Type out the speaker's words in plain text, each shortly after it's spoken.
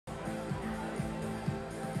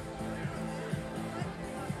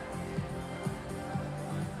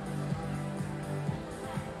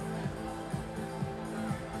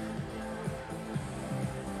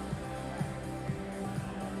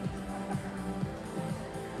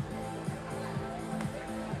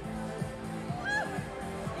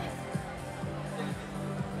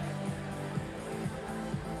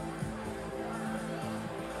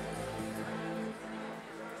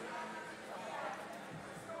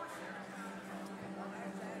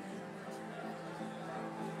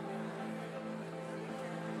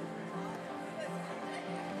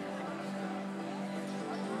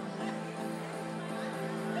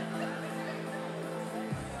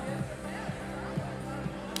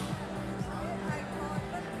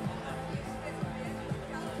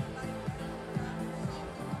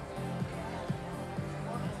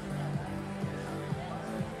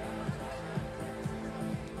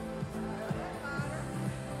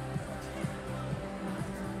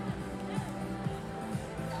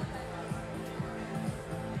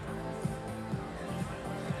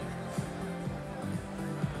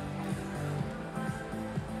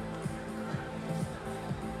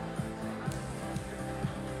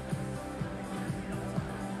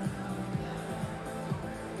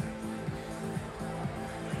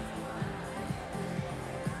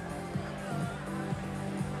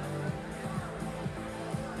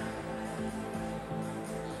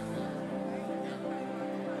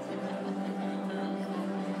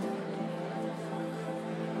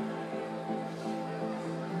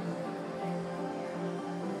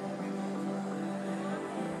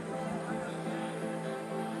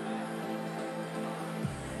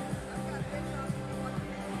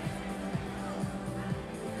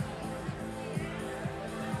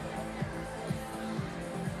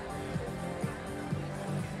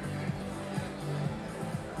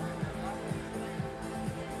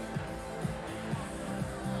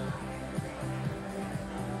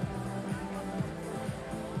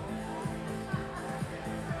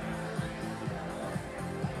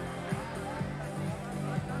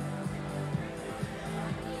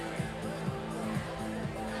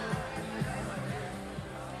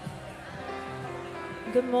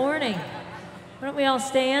Good morning. Why don't we all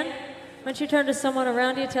stand? Why don't you turn to someone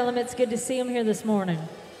around you, tell them it's good to see them here this morning.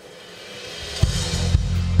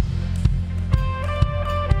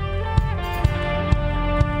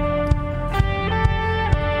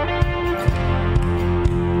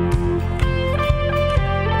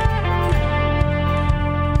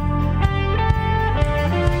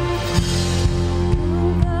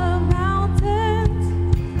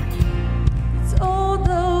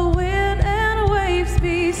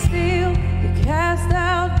 Cast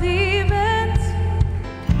out demons,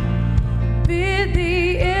 bid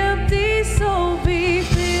the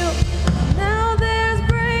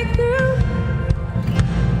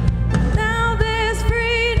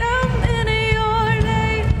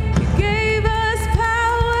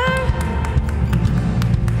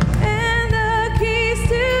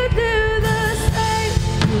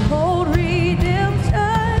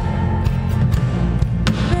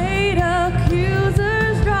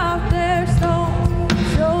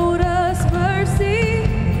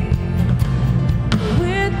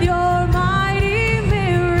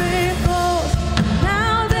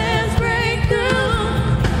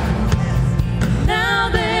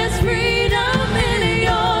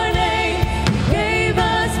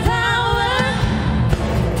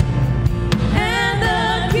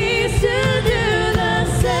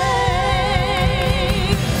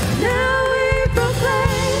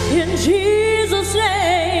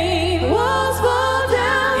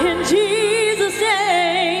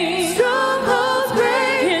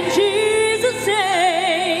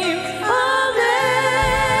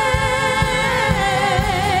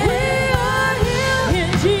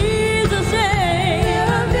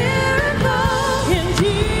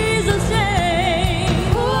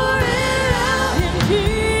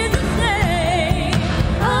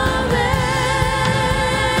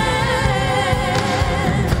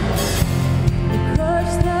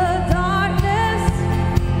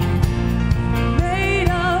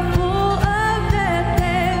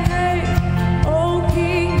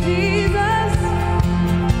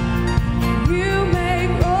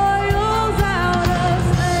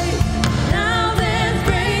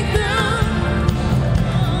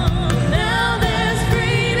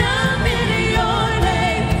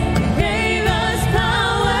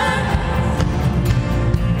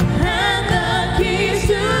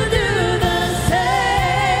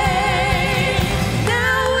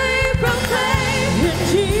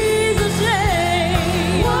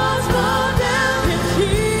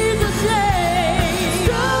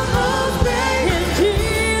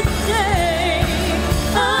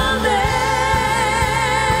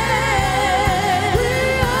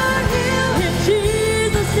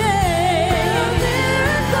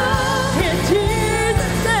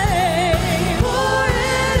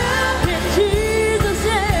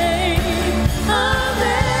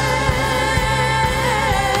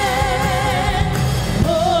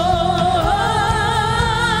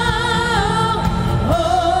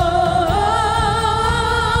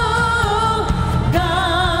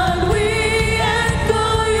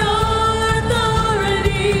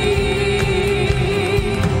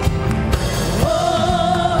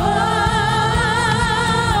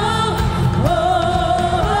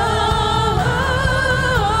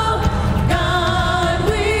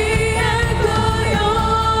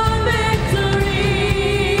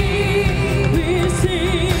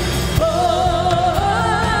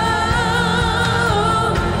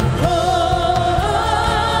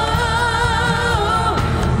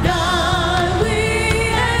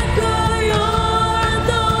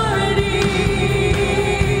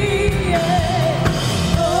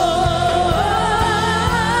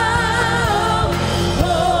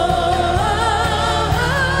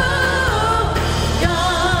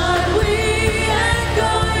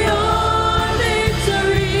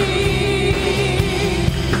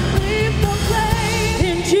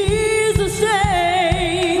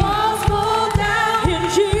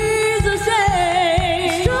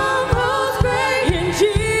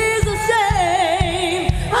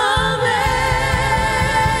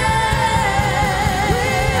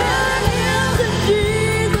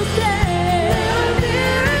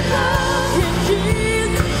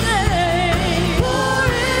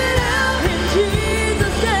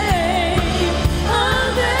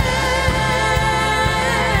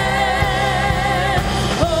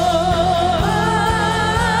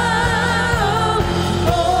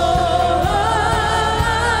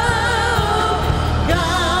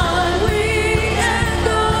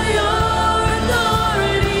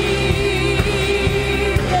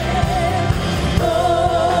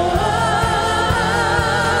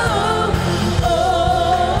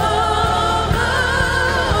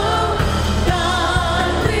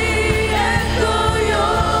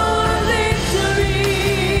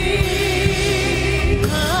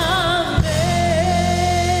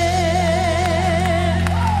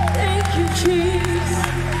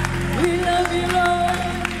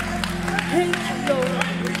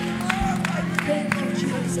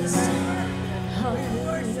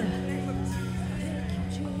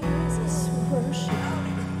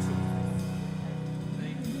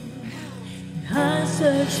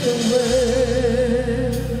searched the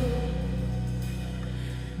world,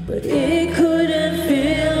 but it couldn't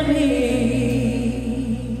fill me.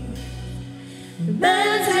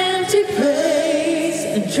 Man's empty praise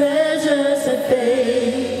and treasures of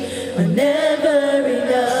faith are never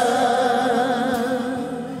enough.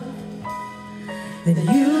 Then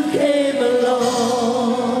you came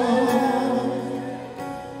along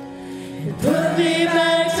and put me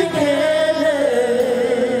back together,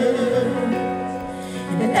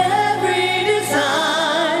 and every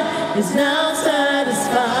desire is now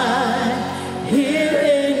satisfied here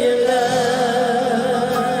in your love.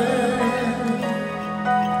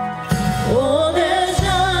 Oh, there's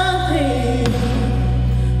nothing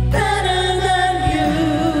better than you.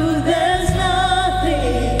 There's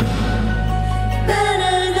nothing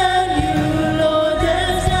better than you, Lord.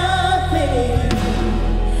 There's nothing.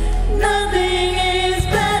 Nothing is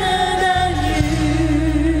better than you.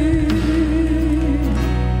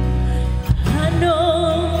 I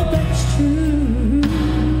know that's true.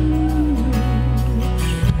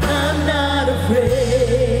 I'm not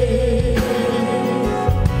afraid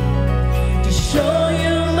to show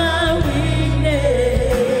you my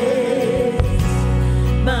weakness,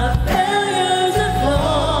 my failures and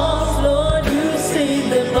flaws. Lord, you see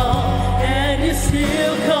them all, and you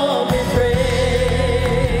still call me friend.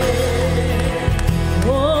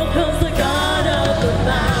 Oh, 'cause the God of the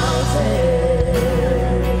mountains,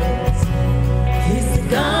 He's the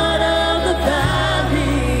God of the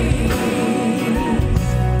valleys.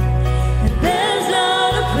 And there's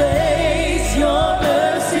not a place your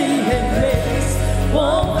mercy and grace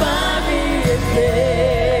won't find me again.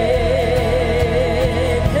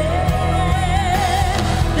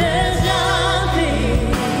 There's nothing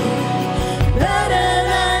better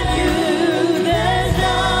than you. There's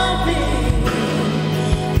nothing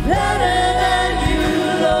better than you,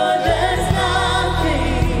 Lord. There's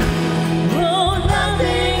nothing. Oh,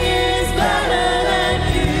 nothing is better than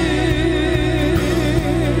you.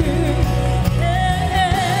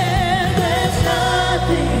 There's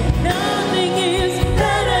nothing. Nothing is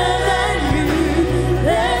better than you.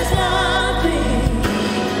 There's nothing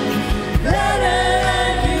better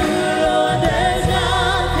than you, Lord. There's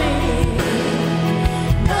nothing.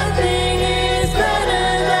 Nothing is better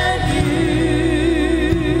than you.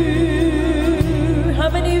 How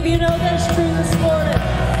many of you know that's true this morning?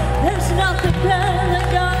 There's nothing better than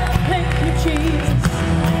God. Thank you, Jesus.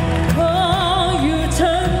 Oh, you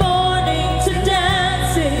turn mourning to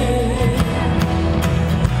dancing.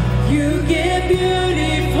 You give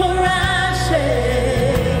beauty for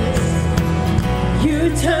ashes. You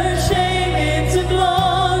turn shame into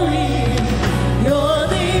glory. You're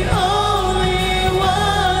the only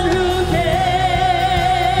one who can.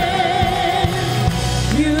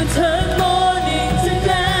 You turn mourning to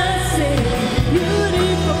dancing. Beauty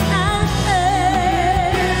for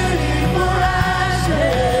ashes. Beauty for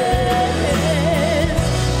ashes.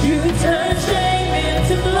 You turn shame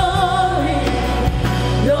into glory.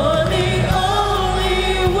 You're the only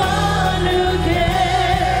one who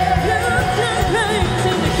can. You turn flames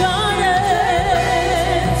into gardens.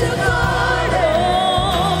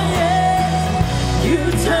 Oh, yeah. You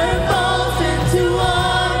turn falls into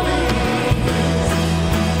armies.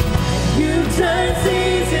 You turn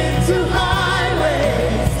seas into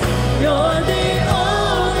highways. You're the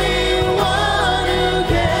only one who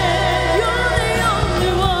can. You're the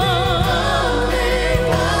only one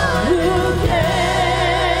who can.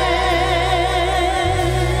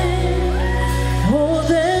 Oh,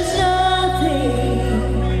 there's nothing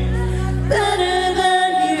better than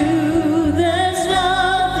you. There's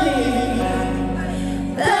nothing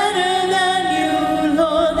better than you,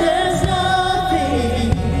 Lord. There's nothing.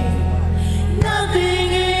 Nothing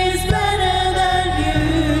is better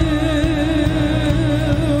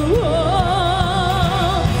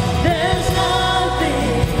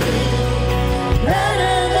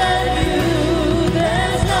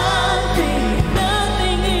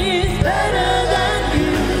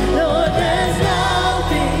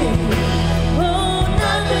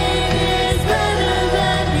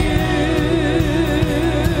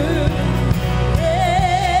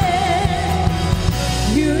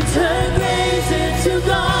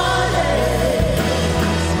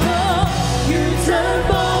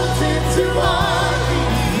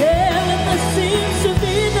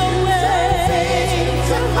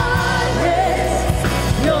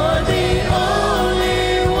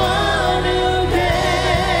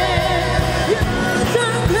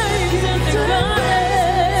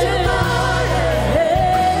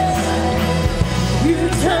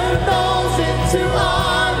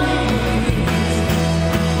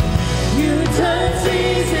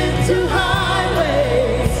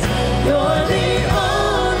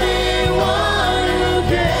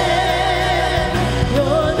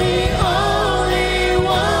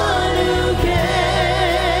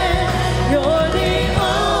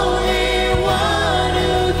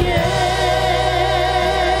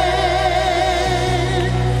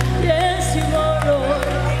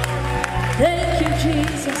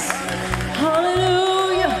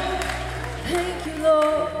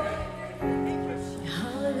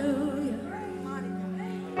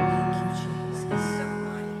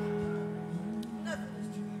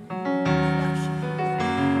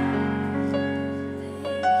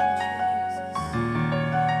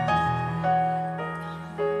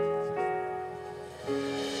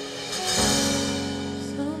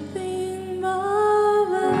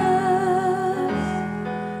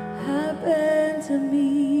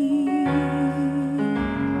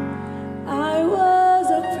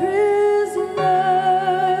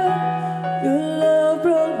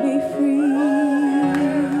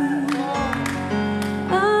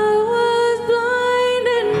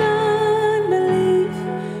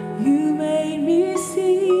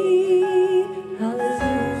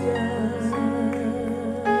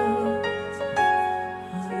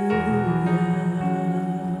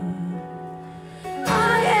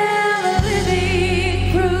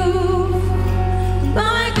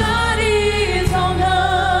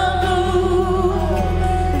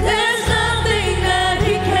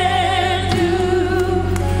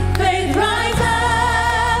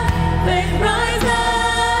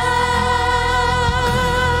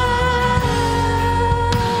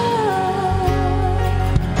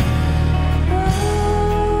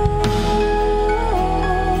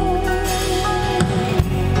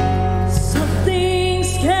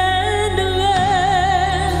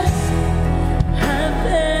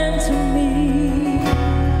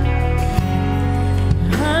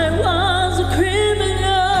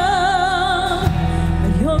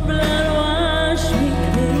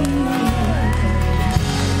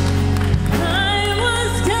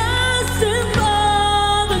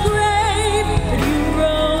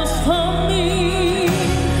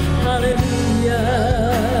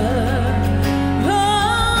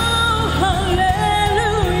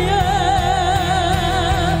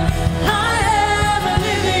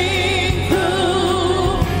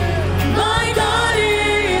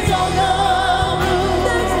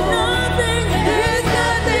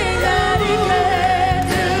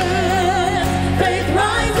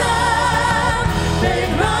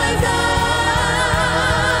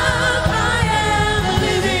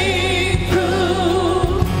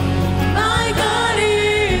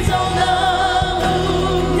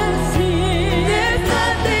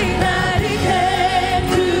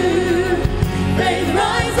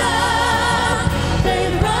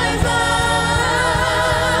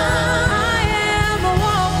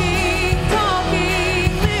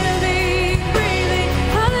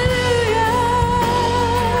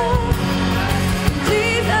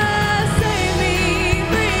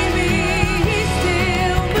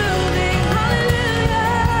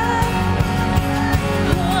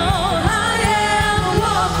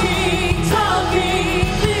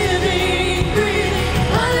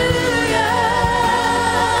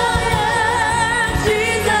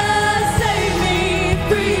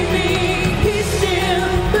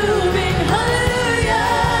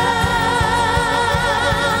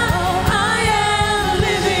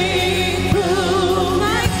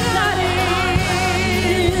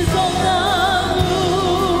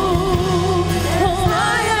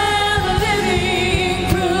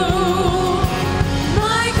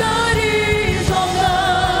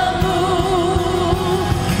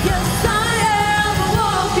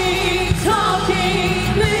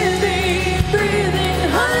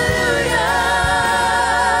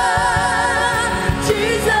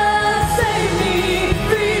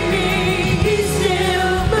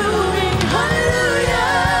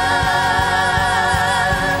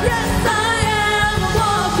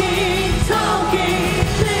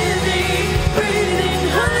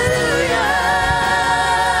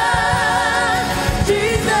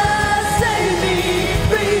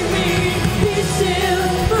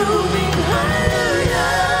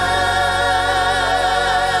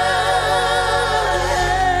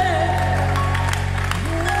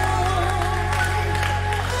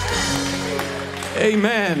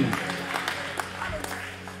Amen.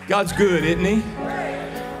 God's good, isn't he?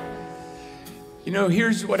 You know,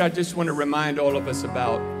 here's what I just want to remind all of us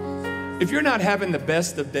about. If you're not having the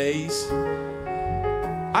best of days,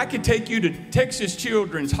 I could take you to Texas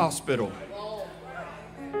Children's Hospital,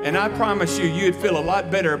 and I promise you, you'd feel a lot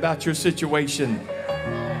better about your situation.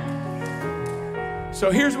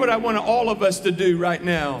 So here's what I want all of us to do right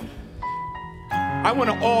now. I want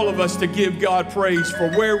all of us to give God praise for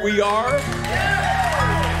where we are,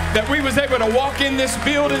 that we was able to walk in this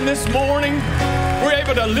building this morning. We're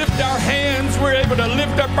able to lift our hands. We're able to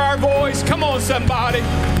lift up our voice. Come on, somebody.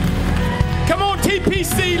 Come on,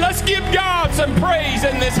 TPC. Let's give God some praise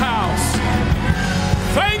in this house.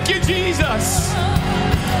 Thank you, Jesus.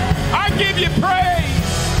 I give you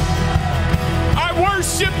praise. I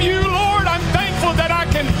worship you, Lord. I'm thankful that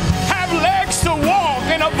I can have legs to walk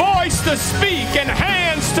and a voice to speak and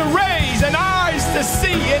hands to raise and eyes to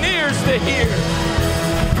see and ears to hear.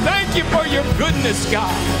 Thank you for your goodness, God.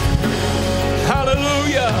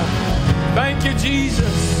 Hallelujah. Thank you,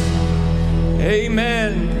 Jesus.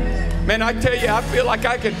 Amen. Man, I tell you, I feel like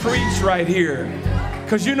I could preach right here.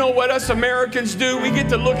 Because you know what us Americans do? We get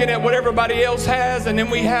to looking at what everybody else has, and then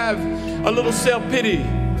we have a little self-pity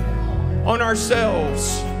on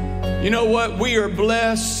ourselves. You know what? We are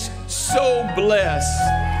blessed, so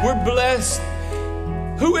blessed. We're blessed.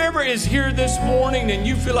 Whoever is here this morning and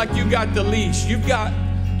you feel like you got the least, you've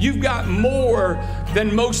got more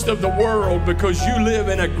than most of the world, because you live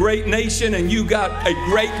in a great nation and you got a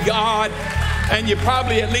great God, and you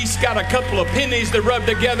probably at least got a couple of pennies to rub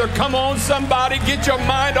together. Come on, somebody, get your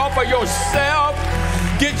mind off of yourself.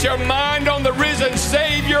 Get your mind on the risen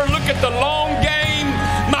Savior. Look at the long game.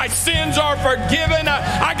 My sins are forgiven.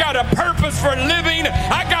 I got a purpose for living.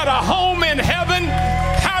 I got a home in heaven.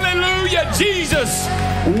 Hallelujah. Jesus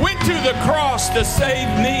went to the cross to save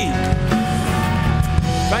me.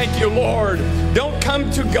 Thank you, Lord. Don't come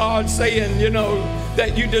to God saying, you know,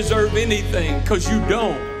 that you deserve anything, because you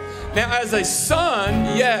don't. Now, as a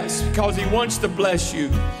son, yes, because he wants to bless you.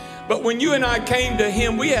 But when you and I came to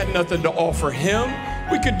him, we had nothing to offer him.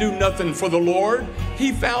 We could do nothing for the Lord.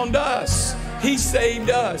 He found us. He saved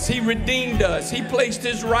us. He redeemed us. He placed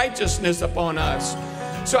his righteousness upon us.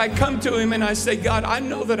 So I come to him and I say, God, I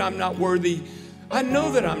know that I'm not worthy. I know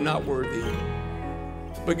that I'm not worthy.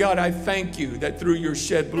 But God, I thank you that through your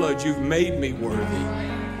shed blood, you've made me worthy.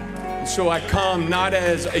 And so I come not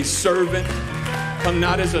as a servant, come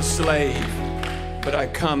not as a slave, but I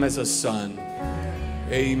come as a son.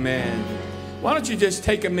 Amen. Why don't you just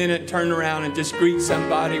take a minute, turn around and just greet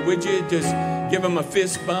somebody? Would you just give them a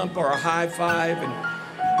fist bump or a high five and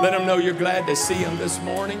let them know you're glad to see them this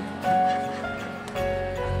morning?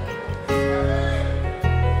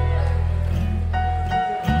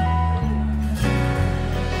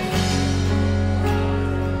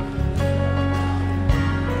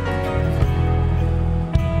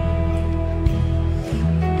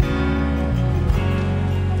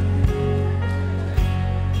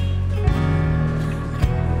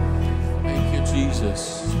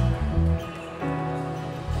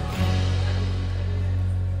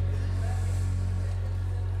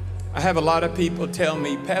 I have a lot of people tell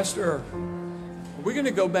me, Pastor, are we going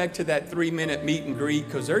to go back to that 3-minute meet and greet?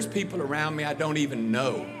 Because there's people around me I don't even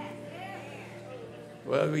know.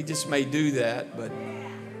 Well, we just may do that, but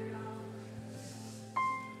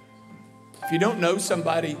if you don't know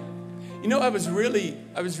somebody, you know, I was really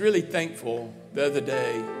thankful the other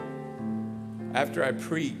day after I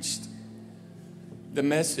preached the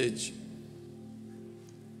message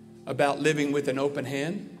about living with an open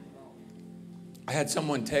hand. I had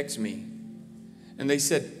someone text me and they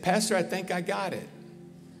said, Pastor, I think I got it.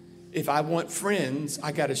 If I want friends,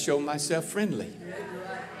 I got to show myself friendly.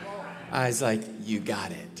 I was like, you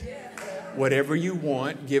got it. Whatever you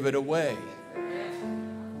want, give it away.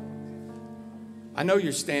 I know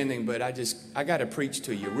you're standing, but I got to preach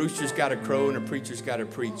to you. A rooster's got to crow and a preacher's got to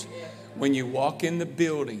preach. When you walk in the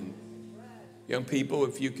building, young people,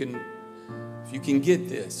 if you can get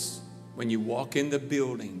this, when you walk in the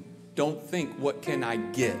building, don't think, what can I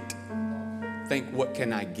get? Think, what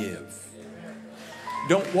can I give?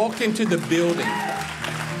 Don't walk into the building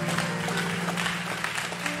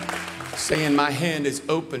saying, my hand is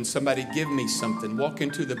open, somebody give me something. Walk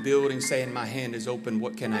into the building saying, my hand is open,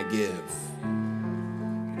 what can I give?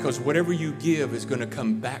 Because whatever you give is going to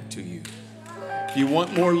come back to you. If you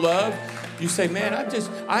want more love, you say, man,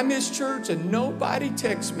 I miss church and nobody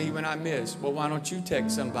texts me when I miss. Well, why don't you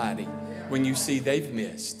text somebody when you see they've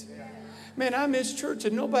missed? Man, I miss church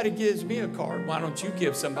and nobody gives me a card. Why don't you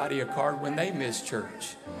give somebody a card when they miss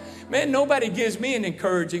church? Man, nobody gives me an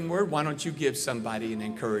encouraging word. Why don't you give somebody an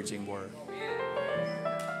encouraging word?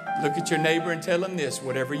 Look at your neighbor and tell him this,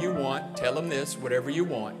 whatever you want. Tell him this, whatever you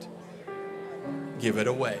want, give it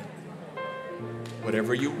away.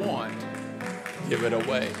 Whatever you want, give it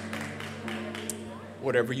away.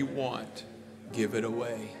 Whatever you want, give it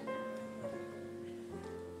away.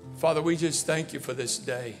 Father, we just thank you for this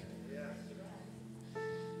day.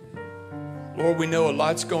 Lord, we know a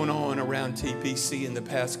lot's going on around TPC in the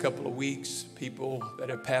past couple of weeks. People that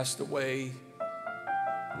have passed away,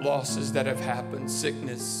 losses that have happened,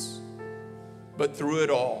 sickness. But through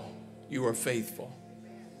it all, you are faithful.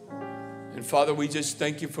 And Father, we just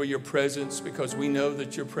thank you for your presence, because we know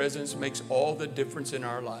that your presence makes all the difference in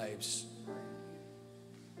our lives.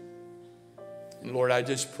 And Lord, I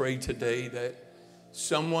just pray today that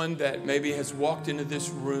someone that maybe has walked into this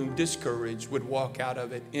room discouraged would walk out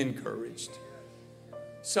of it encouraged.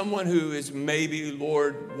 Someone who is maybe,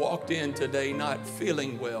 Lord, walked in today not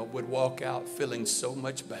feeling well would walk out feeling so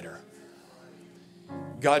much better.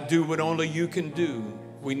 God, do what only you can do.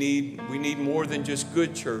 We need more than just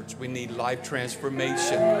good church. We need life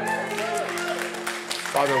transformation.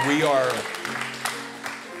 Father,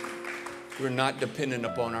 we're not dependent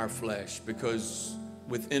upon our flesh, because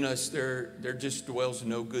within us there just dwells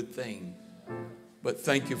no good thing. But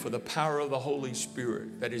thank you for the power of the Holy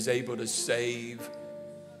Spirit that is able to save,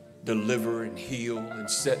 deliver, and heal, and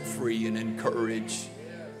set free, and encourage.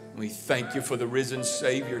 We thank you for the risen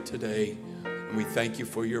Savior today, and we thank you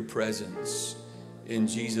for your presence. In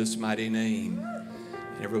Jesus' mighty name.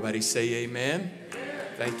 And everybody say amen.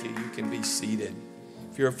 Thank you. You can be seated.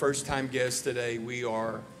 If you're a first-time guest today, we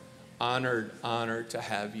are honored to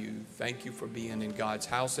have you. Thank you for being in God's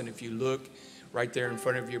house. And if you look right there in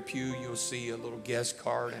front of your pew, you'll see a little guest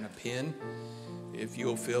card and a pen. If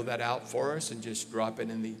you'll fill that out for us and just drop it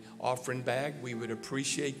in the offering bag, we would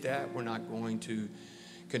appreciate that. We're not going to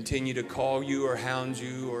continue to call you or hound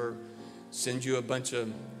you or send you a bunch of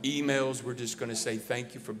emails. We're just going to say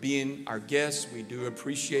thank you for being our guests. We do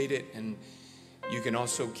appreciate it. And you can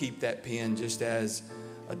also keep that pen just as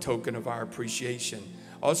a token of our appreciation.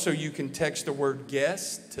 Also, you can text the word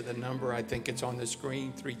guest to the number, I think it's on the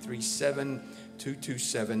screen,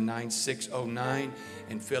 337-227-9609,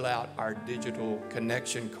 and fill out our digital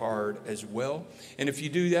connection card as well. And if you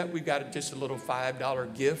do that, we've got just a little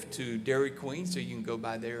 $5 gift to Dairy Queen, so you can go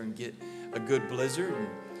by there and get a good blizzard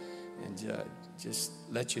and just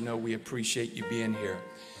let you know we appreciate you being here.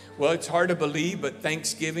 Well, it's hard to believe, but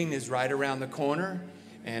Thanksgiving is right around the corner,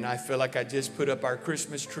 and I feel like I just put up our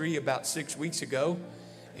Christmas tree about 6 weeks ago.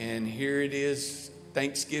 And here it is,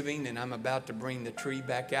 Thanksgiving, and I'm about to bring the tree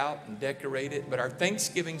back out and decorate it. But our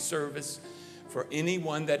Thanksgiving service, for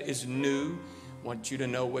anyone that is new, want you to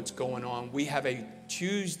know what's going on. We have a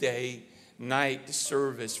Tuesday night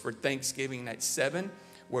service for Thanksgiving at 7,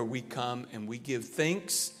 where we come and we give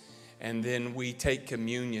thanks, and then we take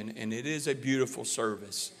communion. And it is a beautiful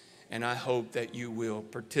service, and I hope that you will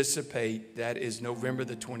participate. That is November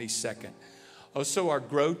the 22nd. Also, our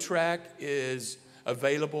Grow Track is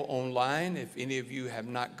available online. If any of you have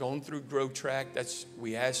not gone through Grow Track,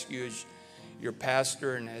 we ask you as your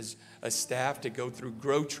pastor and as a staff to go through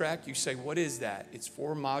Grow Track. You say, what is that? It's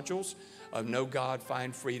 4 modules of Know God,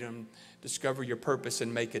 Find Freedom, Discover Your Purpose,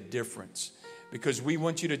 and Make a Difference. Because we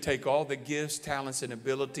want you to take all the gifts, talents, and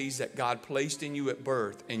abilities that God placed in you at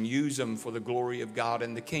birth and use them for the glory of God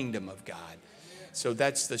and the kingdom of God. So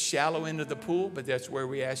that's the shallow end of the pool, but that's where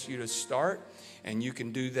we ask you to start. And you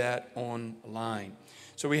can do that online.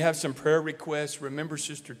 So we have some prayer requests. Remember,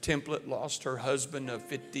 Sister Templet lost her husband of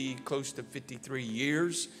close to 53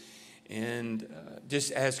 years. And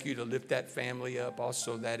just ask you to lift that family up.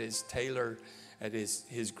 Also, that is Taylor, that is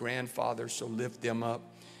his grandfather, so lift them up.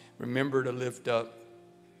 Remember to lift up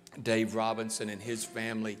Dave Robinson and his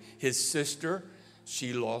family. His sister,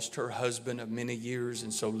 she lost her husband of many years,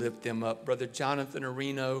 and so lift them up. Brother Jonathan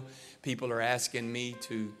Areno, people are asking me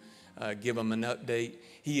to give him an update.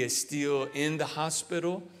 He is still in the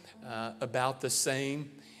hospital, about the same,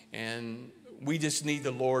 and we just need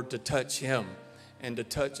the Lord to touch him and to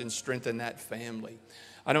touch and strengthen that family.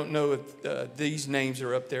 I don't know if these names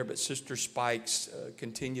are up there, but Sister Spikes,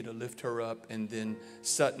 continue to lift her up, and then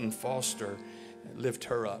Sutton Foster, lift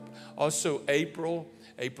her up. Also, April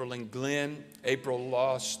and Glenn. April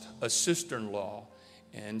lost a sister-in-law.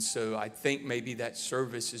 And so I think maybe that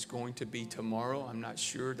service is going to be tomorrow. I'm not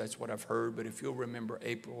sure. That's what I've heard. But if you'll remember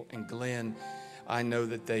April and Glenn, I know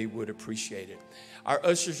that they would appreciate it. Our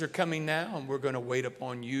ushers are coming now, and we're going to wait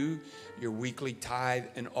upon you, your weekly tithe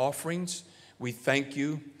and offerings. We thank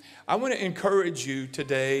you. I want to encourage you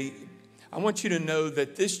today. I want you to know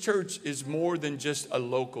that this church is more than just a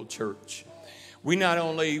local church. We not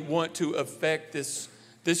only want to affect this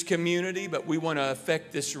this community, but we want to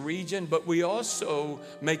affect this region, but we also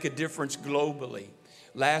make a difference globally.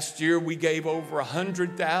 Last year, we gave over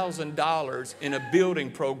 $100,000 in a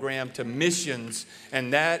building program to missions,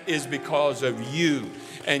 and that is because of you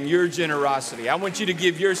and your generosity. I want you to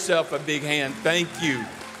give yourself a big hand. Thank you.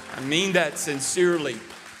 I mean that sincerely.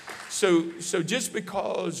 So just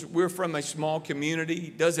because we're from a small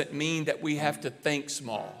community doesn't mean that we have to think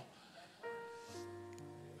small.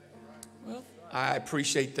 Well, I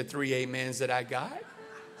appreciate the 3 amens that I got.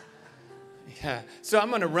 Yeah. So I'm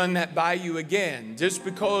going to run that by you again. Just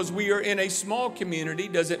because we are in a small community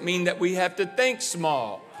doesn't mean that we have to think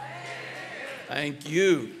small. Thank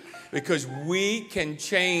you. Because we can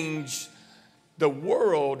change the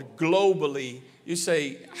world globally. You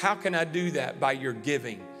say, how can I do that? By your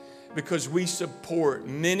giving. Because we support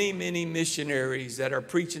many, many missionaries that are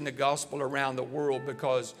preaching the gospel around the world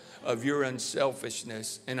because of your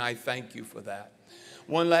unselfishness. And I thank you for that.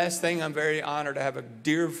 One last thing, I'm very honored to have a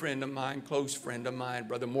dear friend of mine, close friend of mine,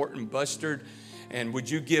 Brother Morton Bustard. And would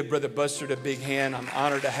you give Brother Bustard a big hand? I'm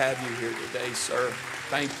honored to have you here today, sir.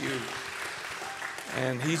 Thank you.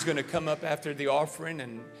 And he's going to come up after the offering,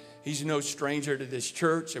 and he's no stranger to this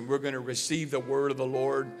church, and we're going to receive the word of the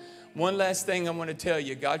Lord. One last thing I want to tell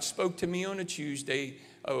you. God spoke to me on a Tuesday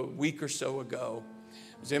a week or so ago.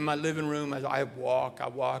 I was in my living room as I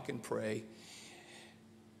walk and pray.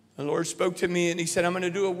 The Lord spoke to me and he said, I'm going to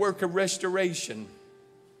do a work of restoration.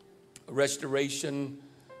 A restoration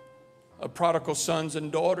of prodigal sons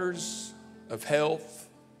and daughters, of health,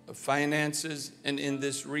 of finances, and in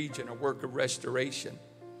this region, a work of restoration.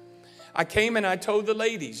 I came and I told the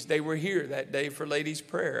ladies, they were here that day for ladies'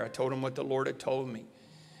 prayer. I told them what the Lord had told me.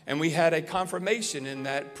 And we had a confirmation in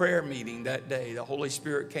that prayer meeting that day. The Holy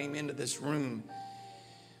Spirit came into this room.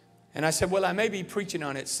 And I said, well, I may be preaching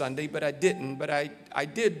on it Sunday, but I didn't. But I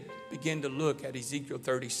did begin to look at Ezekiel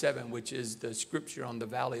 37, which is the scripture on the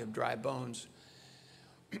valley of dry bones.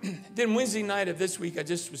 Then Wednesday night of this week, I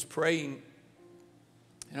just was praying.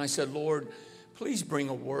 And I said, Lord, please bring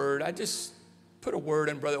a word. I just put a word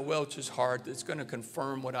in Brother Welch's heart that's going to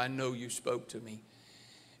confirm what I know you spoke to me.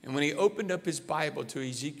 And when he opened up his Bible to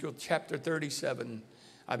Ezekiel chapter 37,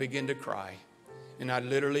 I began to cry. And I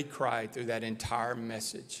literally cried through that entire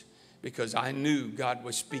message because I knew God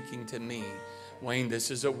was speaking to me. Wayne, this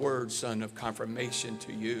is a word, son, of confirmation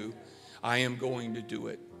to you. I am going to do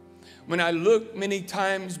it. When I look, many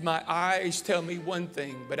times my eyes tell me one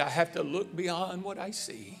thing, but I have to look beyond what I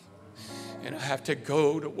see. And I have to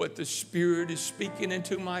go to what the Spirit is speaking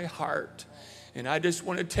into my heart. And I just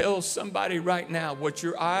want to tell somebody right now what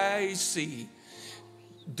your eyes see.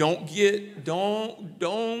 Don't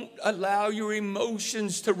allow your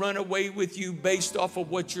emotions to run away with you based off of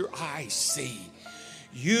what your eyes see.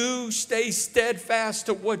 You stay steadfast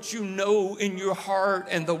to what you know in your heart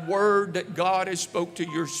and the word that God has spoke to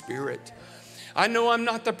your spirit. I know I'm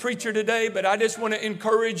not the preacher today, but I just want to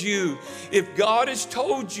encourage you. If God has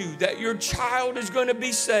told you that your child is going to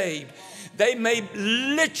be saved, they may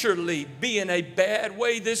literally be in a bad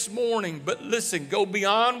way this morning, but listen, go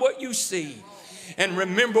beyond what you see and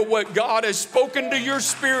remember what God has spoken to your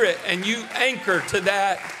spirit, and you anchor to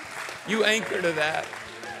that. You anchor to that.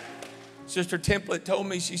 Sister Template told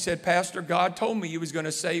me, she said, Pastor, God told me he was going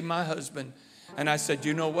to save my husband. And I said,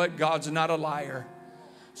 you know what? God's not a liar.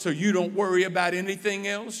 So you don't worry about anything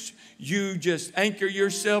else. You just anchor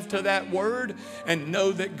yourself to that word and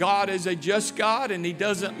know that God is a just God and he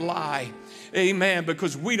doesn't lie. Amen.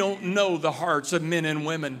 Because we don't know the hearts of men and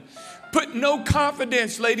women. Put no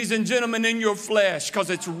confidence, ladies and gentlemen, in your flesh because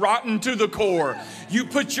it's rotten to the core. You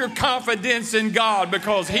put your confidence in God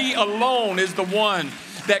because he alone is the one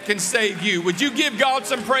that can save you. Would you give God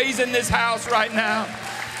some praise in this house right now?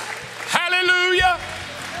 Hallelujah.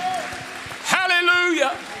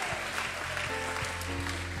 Hallelujah.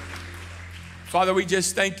 Father, we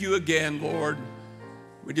just thank you again, Lord.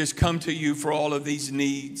 We just come to you for all of these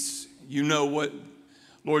needs. You know what,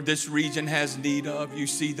 Lord, this region has need of. You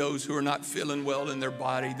see those who are not feeling well in their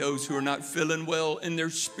body, those who are not feeling well in their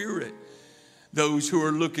spirit, those who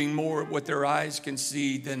are looking more at what their eyes can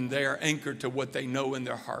see than they are anchored to what they know in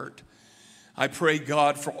their heart. I pray,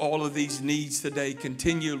 God, for all of these needs today.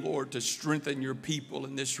 Continue, Lord, to strengthen your people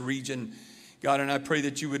in this region. God, and I pray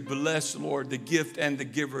that you would bless, Lord, the gift and the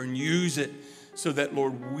giver and use it so that,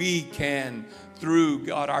 Lord, we can, through,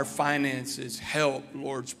 God, our finances, help,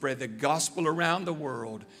 Lord, spread the gospel around the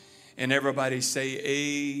world. And everybody say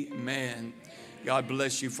amen. God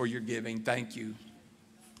bless you for your giving. Thank you.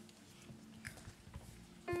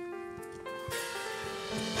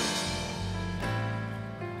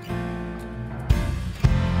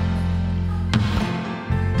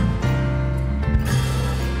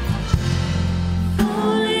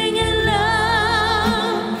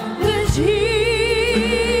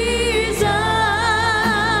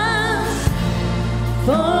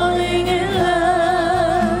 falling in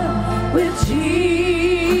love with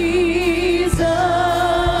Jesus.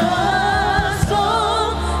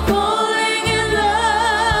 Oh, falling in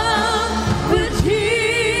love with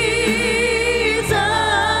Jesus.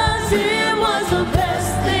 It was the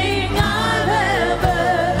best thing I've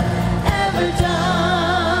ever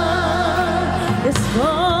done. It's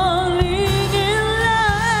falling in love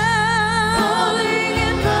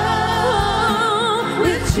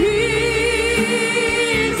with Jesus.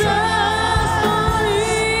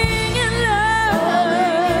 Falling in love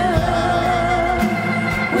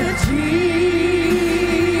with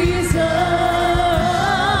Jesus.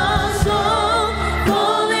 Oh,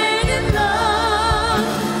 falling in love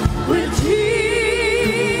with Jesus.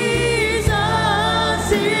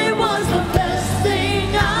 It was the best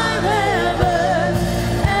thing I've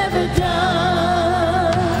ever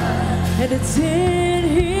done. And it's in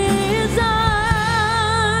His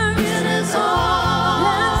arms. In His arms.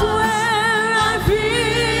 That's where I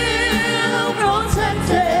feel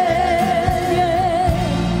protected.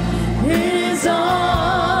 Yeah. In His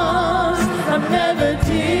arms, I'm never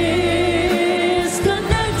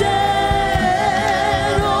disconnected.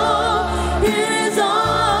 Oh, in His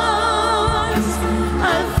arms, I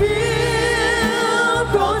feel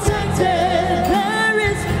protected. There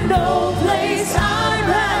is no place I'd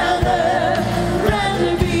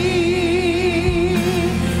rather be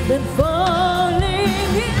than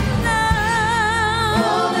falling in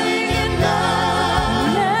love.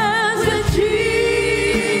 Yes, with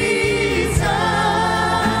Jesus.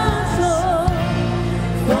 Oh,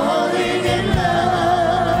 falling in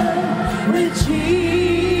love with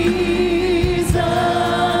Jesus.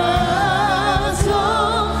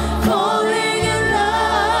 Oh, falling in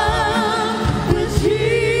love with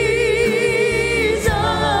Jesus.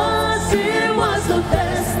 It was the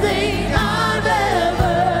best thing I've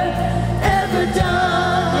ever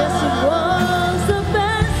done. Yes, it was the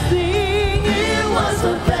best thing. It was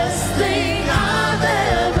the best thing I've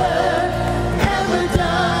ever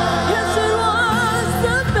done. Yes, it was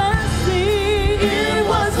the best thing. It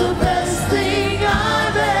was the best thing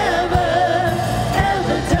I've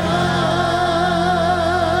ever done.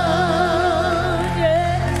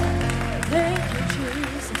 Yeah. Thank you,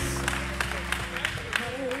 Jesus.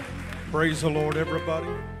 Praise the Lord, everybody.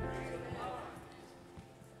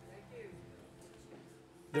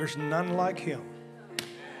 There's none like Him.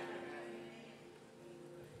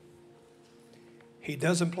 He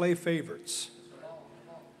doesn't play favorites,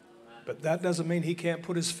 but that doesn't mean He can't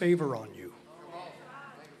put His favor on you.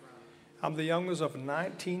 I'm the youngest of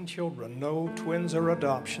 19 children, no twins or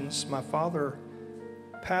adoptions. My father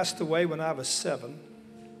passed away when I was 7.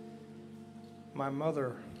 My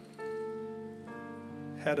mother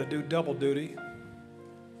had to do double duty.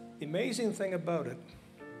 The amazing thing about it,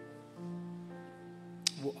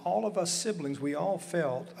 all of us siblings, we all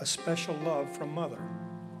felt a special love from Mother.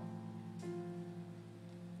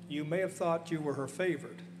 You may have thought you were her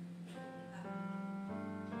favorite.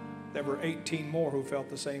 There were 18 more who felt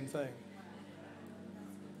the same thing.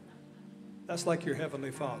 That's like your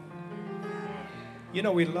Heavenly Father. You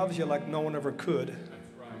know, He loves you like no one ever could.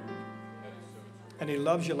 And He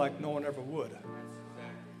loves you like no one ever would.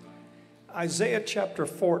 Isaiah chapter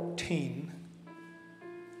 14,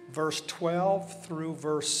 verse 12 through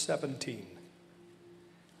verse 17.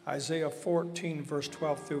 Isaiah 14, verse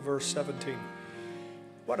 12 through verse 17.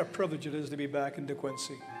 What a privilege it is to be back in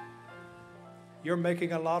DeQuincy. You're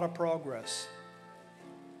making a lot of progress.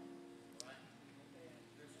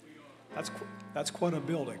 That's quite a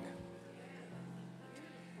building.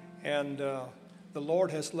 And the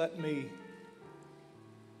Lord has let me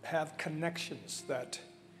have connections that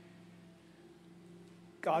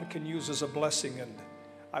God can use as a blessing. And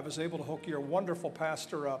I was able to hook your wonderful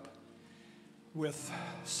pastor up with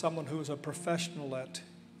someone who is a professional at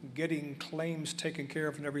getting claims taken care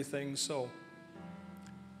of and everything. So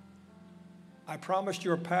I promised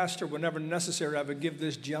your pastor whenever necessary I would give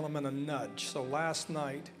this gentleman a nudge. So last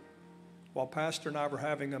night, while Pastor and I were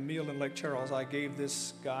having a meal in Lake Charles, I gave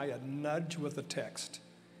this guy a nudge with a text.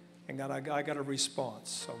 And I got a response.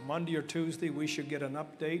 So Monday or Tuesday, we should get an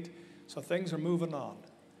update. So things are moving on.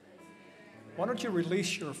 Why don't you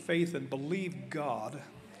release your faith and believe God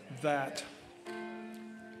that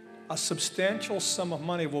a substantial sum of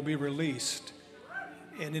money will be released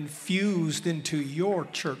and infused into your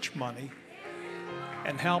church money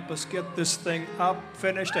and help us get this thing up,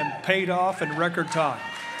 finished, and paid off in record time.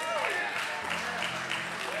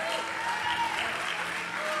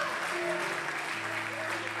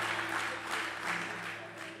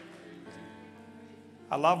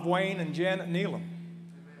 I love Wayne and Janet Neelam.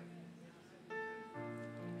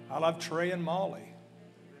 I love Trey and Molly.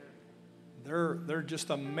 They're just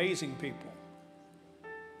amazing people.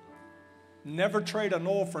 Never trade an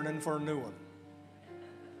old one in for a new one.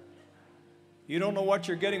 You don't know what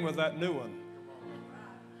you're getting with that new one.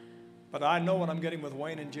 But I know what I'm getting with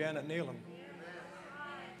Wayne and Janet Nealon.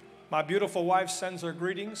 My beautiful wife sends her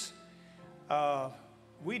greetings.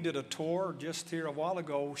 We did a tour just here a while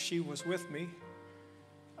ago. She was with me.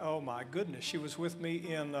 Oh my goodness, she was with me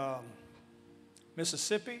in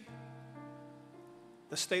Mississippi,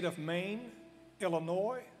 the state of Maine,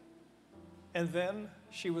 Illinois, and then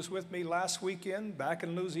she was with me last weekend back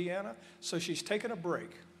in Louisiana. So she's taking a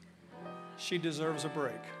break. She deserves a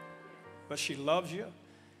break. But she loves you,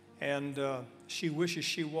 and she wishes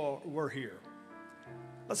she were here.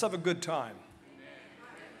 Let's have a good time.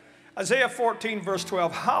 Isaiah 14, verse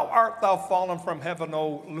 12. How art thou fallen from heaven,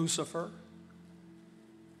 O Lucifer?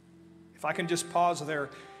 If I can just pause there.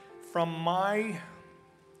 From my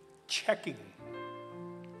checking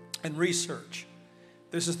and research,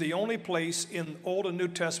 this is the only place in Old and New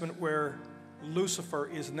Testament where Lucifer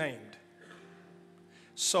is named.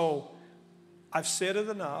 So I've said it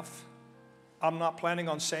enough. I'm not planning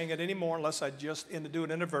on saying it anymore unless I just do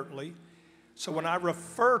it inadvertently. So when I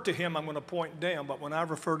refer to him, I'm going to point down, but when I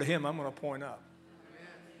refer to him, I'm going to point up.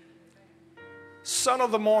 Son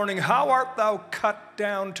of the morning, how art thou cut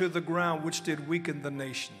down to the ground, which did weaken the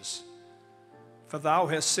nations? For thou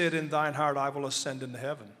hast said in thine heart, I will ascend into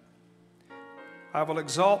heaven. I will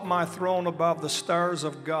exalt my throne above the stars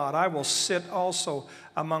of God. I will sit also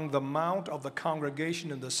among the mount of the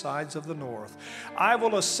congregation in the sides of the north. I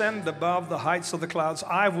will ascend above the heights of the clouds.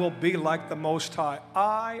 I will be like the Most High.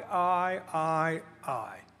 I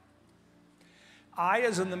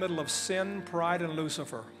is in the middle of sin, pride, and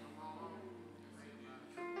Lucifer.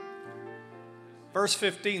 Verse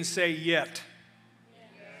 15 say, yet.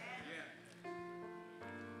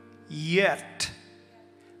 Yet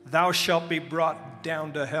thou shalt be brought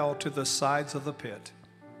down to hell, to the sides of the pit.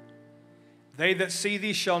 They that see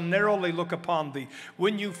thee shall narrowly look upon thee.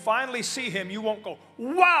 When you finally see him, you won't go,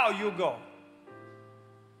 wow, you'll go.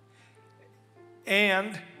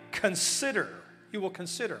 And you will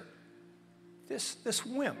consider this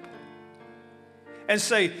wimp. And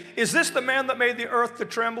say, is this the man that made the earth to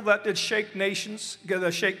tremble, that did shake nations,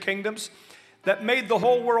 shake kingdoms, that made the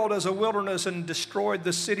whole world as a wilderness and destroyed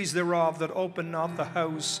the cities thereof, that opened not the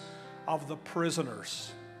house of the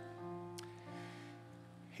prisoners?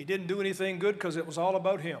 He didn't do anything good because it was all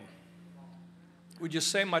about him. Would you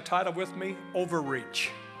say my title with me? Overreach.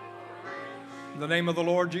 In the name of the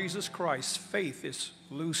Lord Jesus Christ, faith is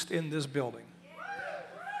loosed in this building.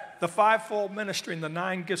 The fivefold ministry and the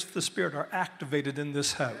 9 gifts of the Spirit are activated in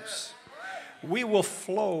this house. We will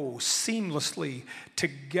flow seamlessly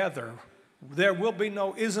together. There will be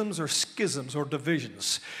no isms or schisms or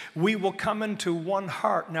divisions. We will come into one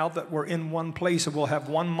heart now that we're in one place, and we'll have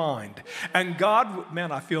one mind. And God,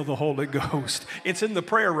 man, I feel the Holy Ghost. It's in the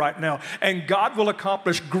prayer right now. And God will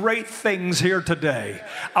accomplish great things here today.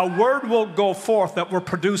 A word will go forth that will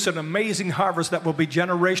produce an amazing harvest that will be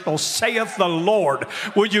generational, saith the Lord.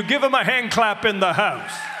 Would you give him a hand clap in the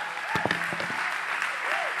house?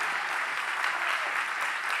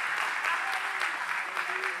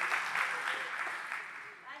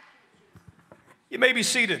 You may be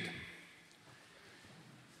seated.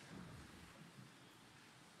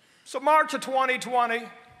 So March of 2020,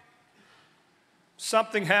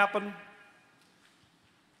 something happened.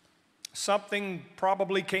 Something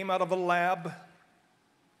probably came out of a lab.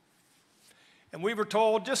 And we were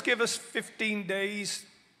told, just give us 15 days,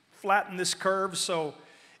 flatten this curve. So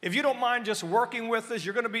if you don't mind just working with us,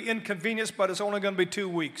 you're going to be inconvenienced, but it's only going to be 2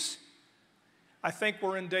 weeks. I think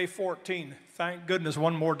we're in day 14. Thank goodness,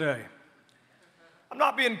 one more day. I'm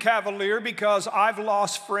not being cavalier, because I've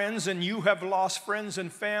lost friends and you have lost friends and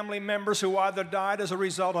family members who either died as a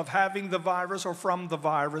result of having the virus or from the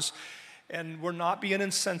virus. And we're not being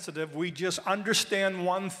insensitive. We just understand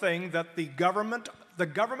one thing, that the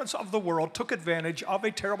governments of the world took advantage of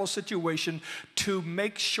a terrible situation to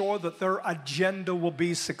make sure that their agenda will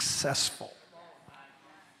be successful.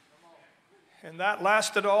 And that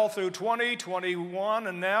lasted all through 2021,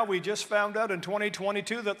 and now we just found out in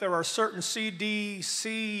 2022 that there are certain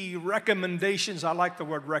CDC recommendations. I like the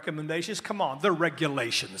word recommendations. Come on, they're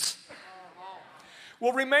regulations.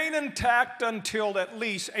 Will remain intact until at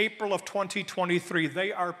least April of 2023.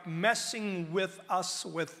 They are messing with us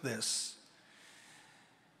with this.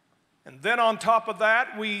 And then on top of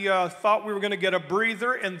that, we thought we were going to get a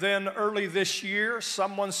breather. And then early this year,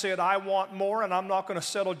 someone said, I want more, and I'm not going to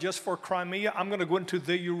settle just for Crimea. I'm going to go into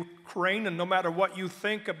the Ukraine. And no matter what you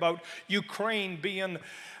think about Ukraine being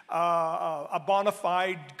a bona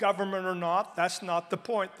fide government or not. That's not the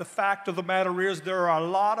point. The fact of the matter is there are a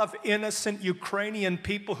lot of innocent Ukrainian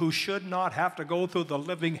people who should not have to go through the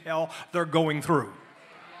living hell they're going through.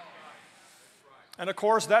 And of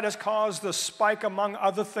course, that has caused the spike, among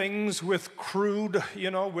other things, with crude,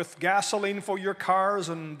 with gasoline for your cars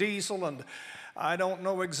and diesel. And I don't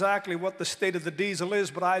know exactly what the state of the diesel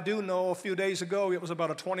is, but I do know a few days ago it was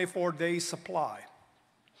about a 24-day supply.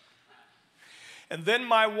 And then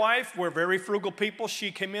my wife, we're very frugal people,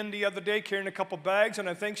 she came in the other day carrying a couple bags, and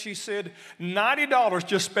I think she said, $90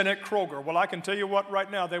 just spent at Kroger. Well, I can tell you what,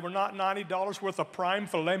 right now, they were not $90 worth of prime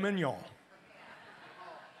filet mignon.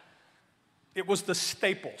 It was the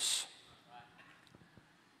staples.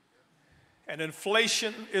 And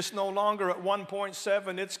inflation is no longer at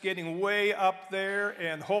 1.7. It's getting way up there,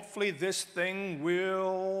 and hopefully this thing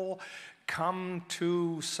will come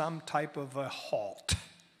to some type of a halt.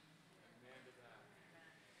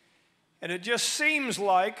 And it just seems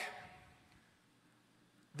like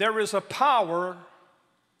there is a power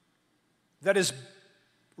that is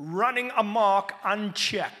running amok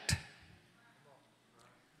unchecked.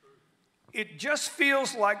 It just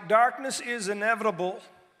feels like darkness is inevitable.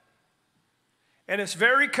 And it's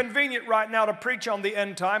very convenient right now to preach on the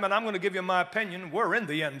end time, and I'm going to give you my opinion. We're in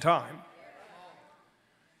the end time.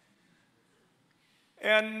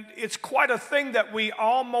 And it's quite a thing that we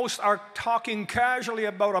almost are talking casually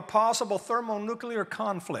about a possible thermonuclear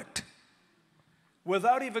conflict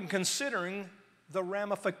without even considering the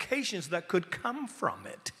ramifications that could come from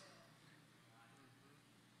it.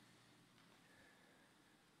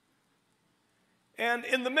 And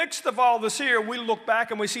in the midst of all this here, we look back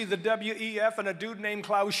and we see the WEF and a dude named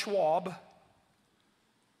Klaus Schwab,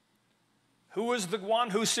 who is the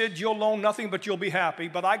one who said, you'll own nothing but you'll be happy.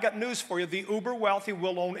 But I got news for you. The uber wealthy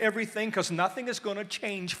will own everything because nothing is going to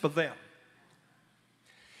change for them.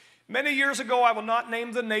 Many years ago, I will not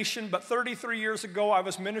name the nation, but 33 years ago, I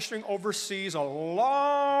was ministering overseas a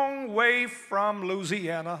long way from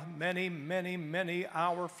Louisiana, many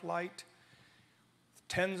hour flight,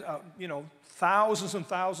 thousands and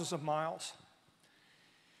thousands of miles.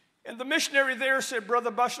 And the missionary there said,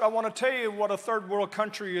 Brother Bustard, I want to tell you what a third world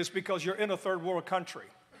country is because you're in a third world country.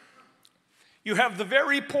 You have the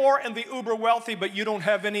very poor and the uber wealthy, but you don't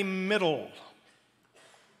have any middle.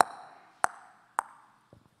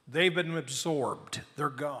 They've been absorbed. They're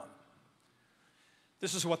gone.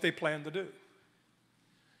 This is what they plan to do.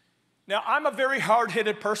 Now, I'm a very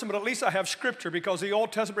hard-headed person, but at least I have scripture because the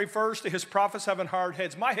Old Testament refers to his prophets having hard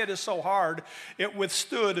heads. My head is so hard, it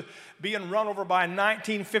withstood being run over by a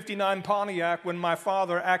 1959 Pontiac when my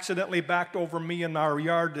father accidentally backed over me in our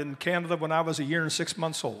yard in Canada when I was 1 year and 6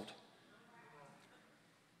 months old.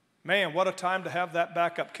 Man, what a time to have that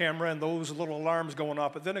backup camera and those little alarms going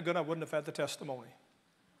off. But then again, I wouldn't have had the testimony.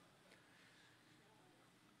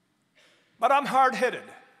 But I'm hard-headed.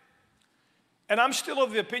 And I'm still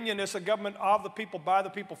of the opinion it's a government of the people, by the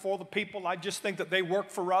people, for the people. I just think that they work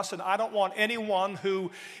for us, and I don't want anyone who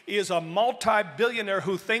is a multi-billionaire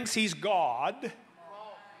who thinks he's God.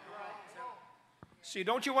 See,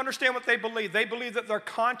 don't you understand what they believe? They believe that their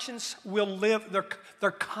conscience will live,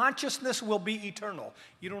 their consciousness will be eternal.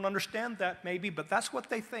 You don't understand that maybe, but that's what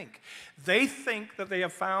they think. They think that they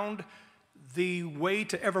have found the way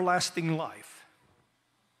to everlasting life.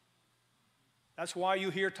 That's why you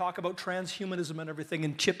hear talk about transhumanism and everything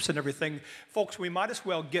and chips and everything. Folks, we might as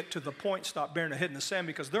well get to the point, stop burying our head in the sand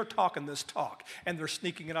because they're talking this talk and they're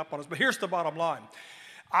sneaking it up on us. But here's the bottom line.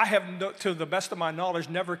 I have, to the best of my knowledge,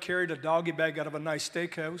 never carried a doggy bag out of a nice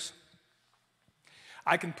steakhouse.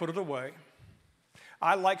 I can put it away.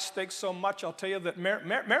 I like steak so much, I'll tell you that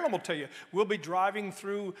Marilyn will tell you, we'll be driving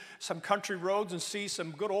through some country roads and see some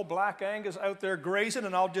good old black Angus out there grazing,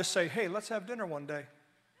 and I'll just say, hey, let's have dinner one day.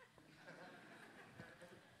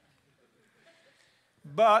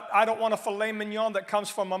 But I don't want a filet mignon that comes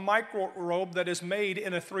from a microwave that is made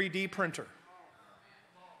in a 3D printer.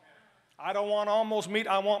 I don't want almost meat,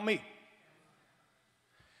 I want meat.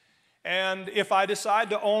 And if I decide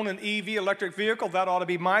to own an EV, electric vehicle, that ought to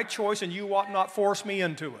be my choice, and you ought not force me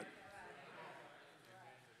into it.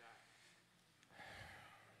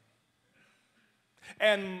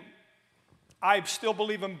 And I still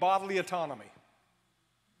believe in bodily autonomy.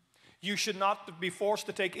 You should not be forced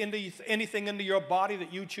to take anything into your body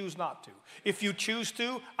that you choose not to. If you choose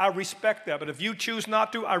to, I respect that. But if you choose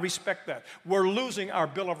not to, I respect that. We're losing our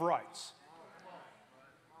Bill of Rights.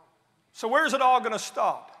 So where's it all going to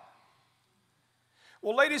stop?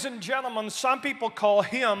 Well, ladies and gentlemen, some people call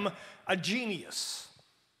him a genius.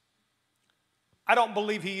 I don't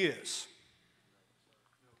believe he is.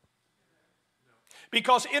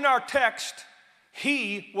 Because in our text,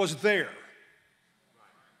 He was there.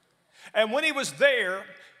 And when he was there,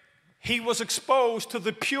 he was exposed to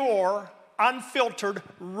the pure, unfiltered,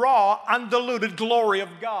 raw, undiluted glory of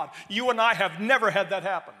God. You and I have never had that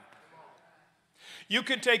happen. You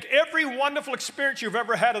can take every wonderful experience you've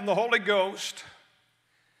ever had in the Holy Ghost,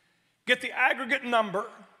 get the aggregate number,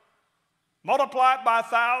 multiply it by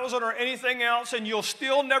 1,000 or anything else, and you'll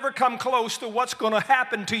still never come close to what's going to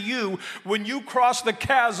happen to you when you cross the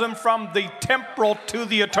chasm from the temporal to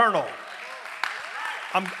the eternal.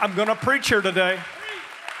 I'm going to preach here today.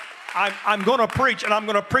 I'm going to preach, and I'm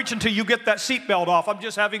going to preach until you get that seatbelt off. I'm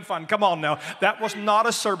just having fun. Come on now. That was not a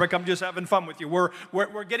acerbic. I'm just having fun with you.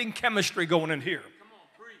 We're getting chemistry going in here.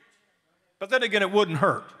 But then again, it wouldn't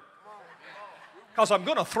hurt, because I'm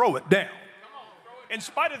going to throw it down. In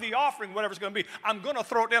spite of the offering, whatever it's going to be, I'm going to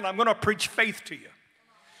throw it down. I'm going to preach faith to you.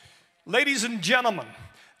 Ladies and gentlemen,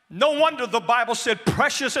 no wonder the Bible said,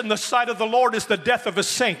 precious in the sight of the Lord is the death of his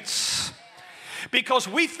saints. Because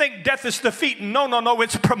we think death is defeat. No,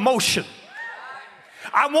 it's promotion.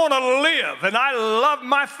 I want to live, and I love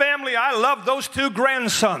my family. I love those 2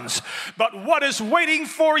 grandsons. But what is waiting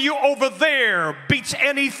for you over there beats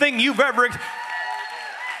anything you've ever experienced.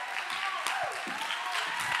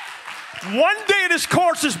 One day at his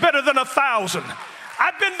course is better than 1,000.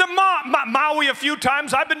 I've been to Maui a few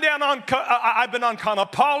times. I've been on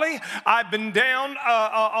Kanapali. I've been down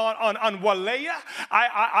on Walea.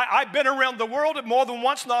 I've been around the world more than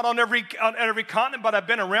once, not on every continent, but I've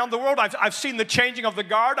been around the world. I've seen the changing of the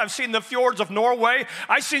guard. I've seen the fjords of Norway.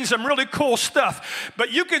 I've seen some really cool stuff.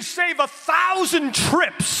 But you can save 1,000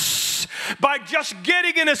 trips by just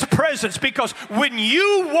getting in his presence, because when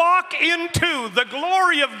you walk into the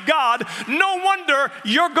glory of God, no wonder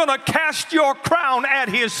you're going to cast your crown at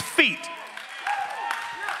his feet.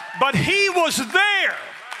 But he was there,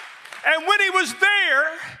 and when he was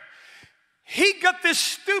there, he got this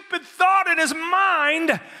stupid thought in his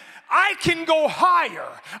mind: I can go higher.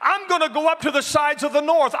 I'm going to go up to the sides of the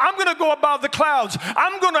north. I'm going to go above the clouds.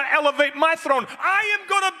 I'm going to elevate my throne. I am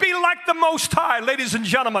going to be like the Most High. Ladies and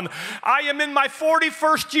gentlemen, I am in my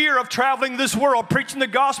 41st year of traveling this world, preaching the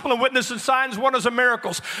gospel and witnessing signs, wonders, and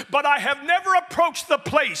miracles. But I have never approached the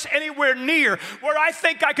place anywhere near where I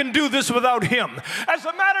think I can do this without him. As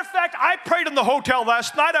a matter of fact, I prayed in the hotel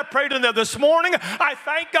last night. I prayed in there this morning. I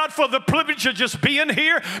thank God for the privilege of just being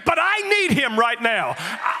here. But I need him right now.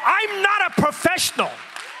 I'm not a professional.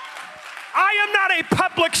 I am not a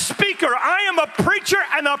public speaker. I am a preacher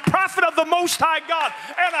and a prophet of the Most High God,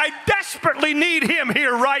 and I desperately need him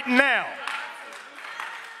here right now.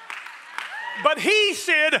 But he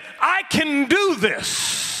said, I can do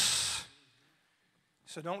this.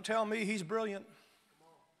 So don't tell me he's brilliant.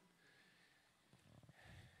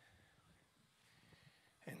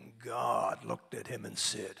 And God looked at him and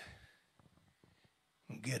said,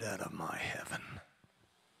 get out of my heaven.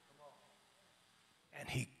 And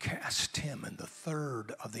he cast him, and the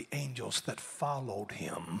third of the angels that followed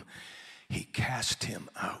him, he cast him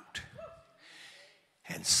out.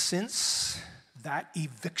 And since that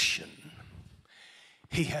eviction,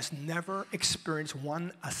 he has never experienced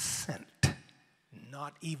one ascent,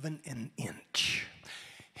 not even an inch.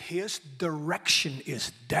 His direction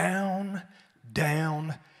is down,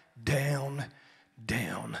 down, down,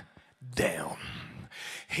 down, down.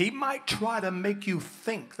 He might try to make you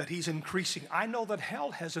think that he's increasing. I know that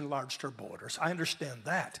hell has enlarged her borders. I understand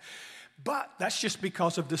that. But that's just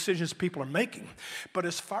because of decisions people are making. But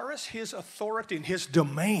as far as his authority and his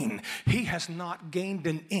domain, he has not gained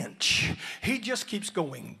an inch. He just keeps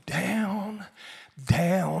going down,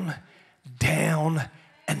 down, down,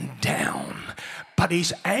 and down. But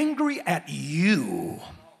he's angry at you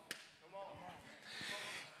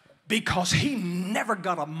because he never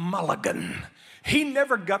got a mulligan. He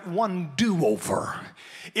never got one do-over.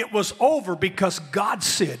 It was over because God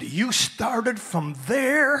said, you started from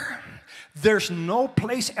there. There's no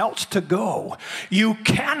place else to go. You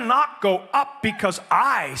cannot go up because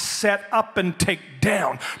I set up and take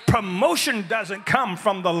down. Promotion doesn't come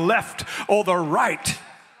from the left or the right.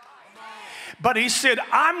 But he said,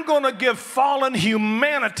 I'm going to give fallen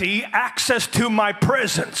humanity access to my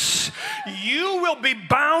presence. You will be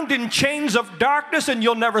bound in chains of darkness, and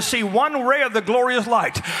you'll never see one ray of the glorious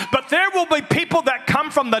light. But there will be people that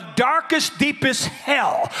come from the darkest, deepest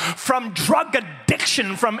hell, from drug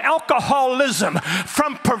addiction, from alcoholism,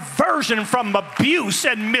 from perversion, from abuse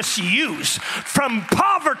and misuse, from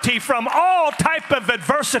poverty, from all type of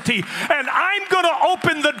adversity. And I'm going to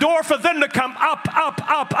open the door for them to come up, up,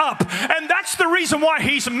 up, up. And that's the reason why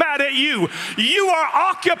he's mad at you. You are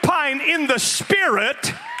occupying in the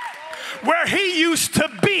spirit where he used to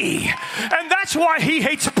be. And that's why he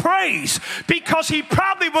hates praise, because he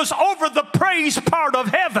probably was over the praise part of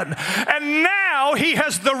heaven. And now he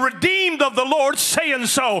has the redeemed of the Lord saying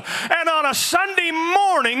so. And on a Sunday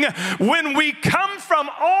morning, when we come from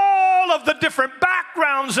all of the different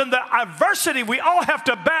backgrounds and the adversity we all have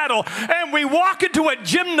to battle, and we walk into a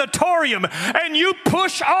gymnatorium and you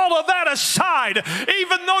push all of that aside,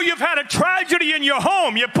 even though you've had a tragedy in your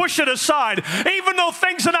home, you push it aside. Even though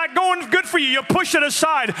things are not going good for you, you push it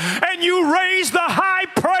aside, and you raise the high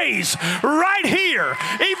praise right here,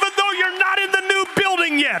 even though you're not in the new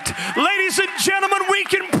building yet. Ladies and gentlemen, we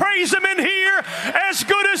can praise him in here as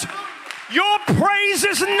good as your praise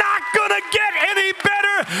is not going to get any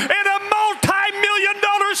better in a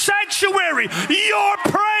multi-million-dollar sanctuary. Your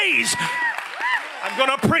praise. I'm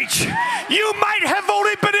going to preach. You might have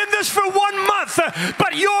only been in this for 1 month,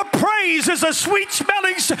 but your praise is a sweet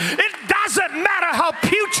smelling. It doesn't matter how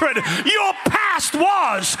putrid your past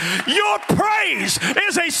was. Your praise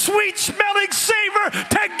is a sweet smelling savor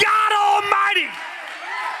to God Almighty.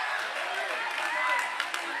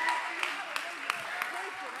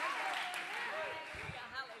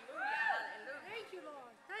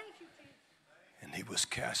 And he was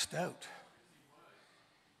cast out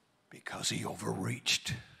because he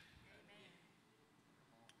overreached.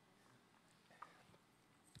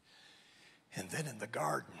 And then in the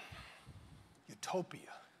garden, utopia.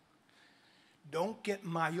 Don't get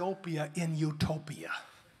myopia in utopia.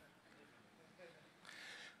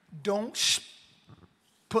 Don't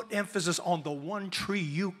put emphasis on the one tree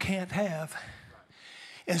you can't have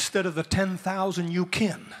instead of the 10,000 you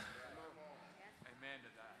can.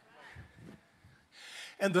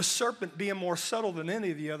 And the serpent, being more subtle than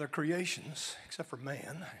any of the other creations, except for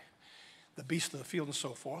man, the beast of the field and so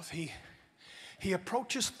forth, he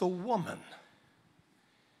approaches the woman.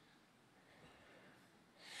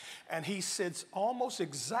 And he says almost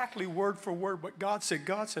exactly word for word what God said.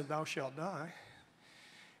 God said, thou shalt die.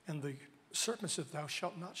 And the serpent said, thou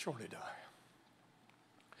shalt not surely die.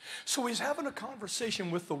 So he's having a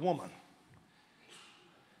conversation with the woman.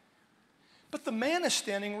 But the man is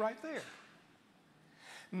standing right there.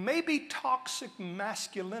 Maybe toxic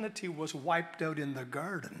masculinity was wiped out in the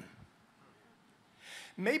garden.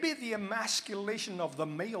 Maybe the emasculation of the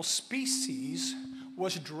male species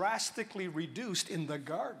was drastically reduced in the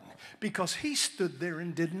garden because he stood there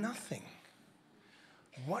and did nothing.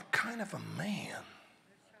 What kind of a man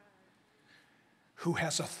who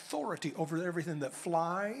has authority over everything that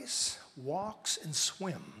flies, walks, and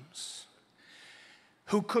swims,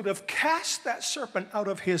 who could have cast that serpent out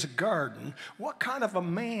of his garden? What kind of a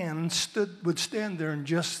man would stand there and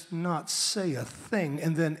just not say a thing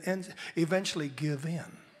and then eventually give in?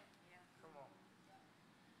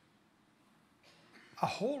 A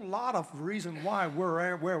whole lot of reason why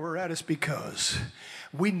we're where we're at is because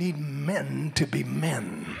we need men to be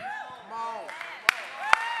men.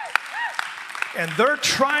 And they're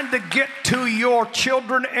trying to get to your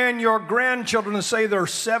children and your grandchildren and say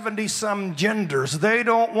there's 70-some genders. They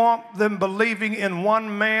don't want them believing in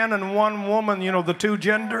one man and one woman, you know, the two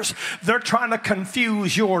genders. They're trying to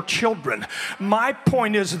confuse your children. My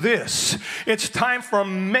point is this: it's time for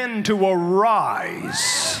men to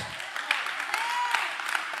arise.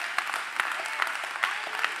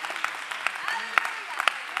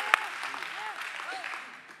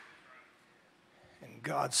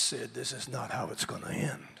 God said, this is not how it's going to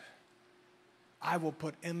end. I will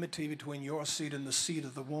put enmity between your seed and the seed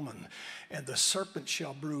of the woman, and the serpent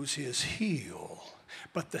shall bruise his heel,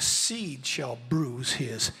 but the seed shall bruise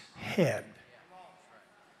his head.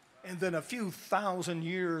 And then a few thousand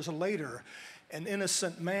years later, an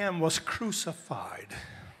innocent man was crucified,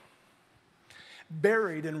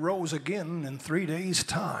 buried, and rose again in 3 days'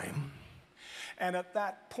 time. And at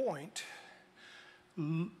that point,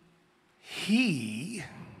 he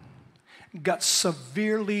got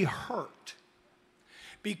severely hurt,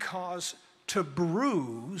 because to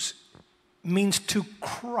bruise means to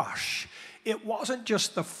crush. It wasn't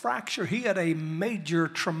just the fracture. He had a major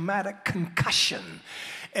traumatic concussion.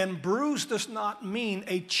 And bruise does not mean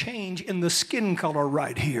a change in the skin color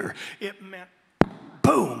right here. It meant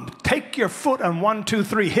boom, take your foot and 1, 2,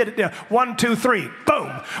 3, hit it down. 1, 2, 3, boom.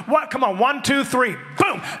 What? Come on, 1, 2, 3,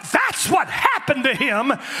 boom. That's what happened to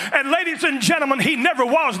him. And ladies and gentlemen, he never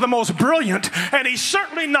was the most brilliant, and he's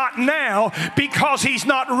certainly not now, because he's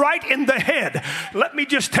not right in the head. Let me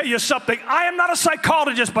just tell you something. I am not a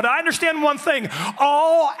psychologist, but I understand one thing.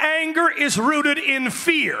 All anger is rooted in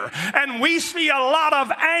fear. And we see a lot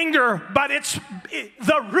of anger, but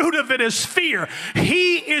the root of it is fear.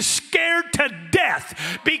 He is scared to death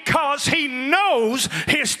because because he knows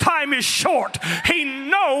his time is short. He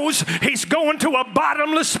knows he's going to a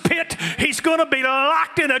bottomless pit. He's going to be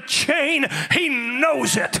locked in a chain. He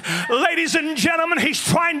knows it. Ladies and gentlemen, he's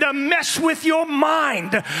trying to mess with your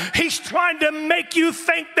mind. He's trying to make you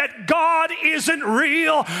think that God isn't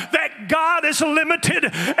real, that God is limited,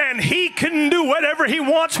 and he can do whatever he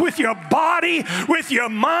wants with your body, with your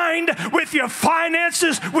mind, with your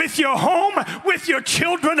finances, with your home, with your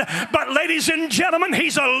children. But ladies and gentlemen,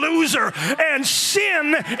 he's a loser, and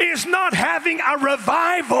sin is not having a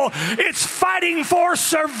revival. It's fighting for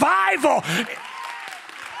survival.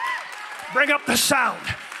 Bring up the sound.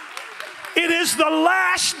 It is the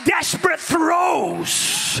last desperate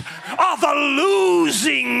throes of a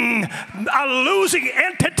losing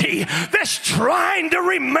entity that's trying to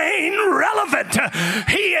remain relevant.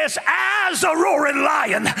 He is as a roaring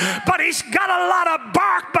lion, but he's got a lot of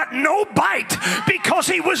bark but no bite, because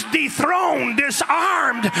he was dethroned,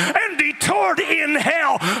 disarmed, and detoured in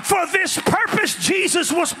hell. For this purpose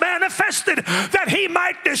Jesus was manifested, that he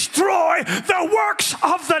might destroy the works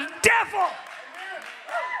of the devil.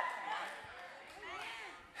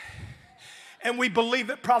 And we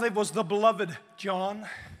believe it probably was the beloved John,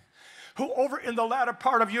 who over in the latter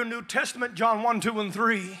part of your New Testament, John 1, 2, and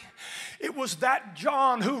 3, it was that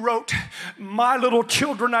John who wrote, "My little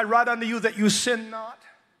children, I write unto you that you sin not."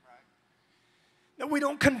 Now, we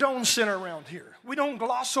don't condone sin around here. We don't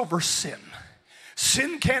gloss over sin.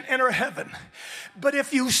 Sin can't enter heaven. But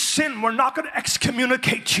if you sin, we're not going to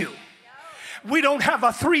excommunicate you. We don't have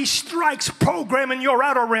a 3 strikes program and you're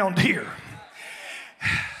out around here.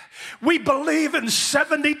 We believe in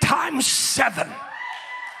 70 times 7.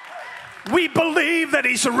 We believe that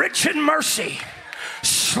he's rich in mercy,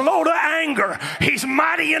 slow to anger. He's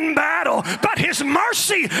mighty in battle, but his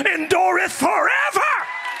mercy endureth forever.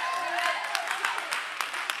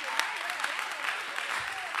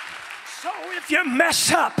 So if you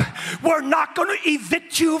mess up, we're not going to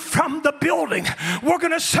evict you from the building. We're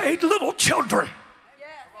going to say, little children,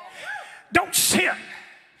 don't sin.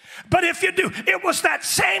 But if you do, it was that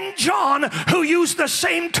same John who used the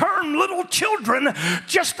same term, little children,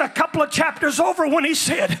 just a couple of chapters over, when he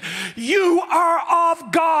said, you are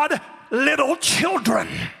of God, little children.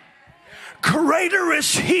 Greater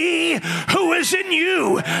is he who is in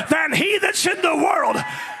you than he that's in the world.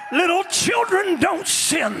 Little children, don't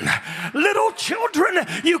sin. Little children,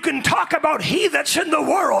 you can talk about he that's in the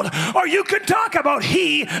world, or you can talk about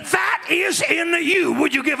he that is in you.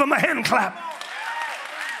 Would you give him a hand clap?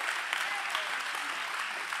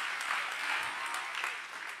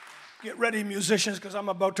 Get ready, musicians, because I'm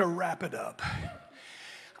about to wrap it up.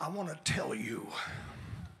 I want to tell you,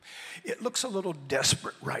 it looks a little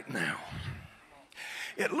desperate right now.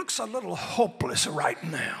 It looks a little hopeless right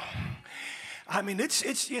now. I mean, it's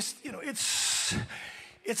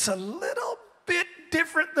a little bit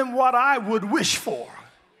different than what I would wish for.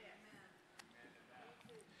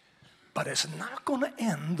 But it's not going to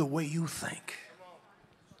end the way you think.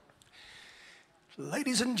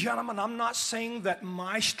 Ladies and gentlemen, I'm not saying that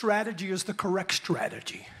my strategy is the correct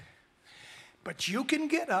strategy. But you can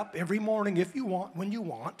get up every morning if you want, when you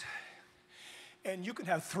want, and you can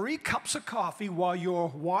have 3 cups of coffee while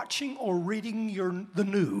you're watching or reading the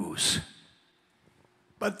news.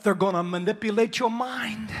 But they're going to manipulate your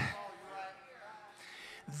mind.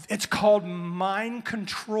 It's called mind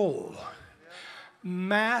control.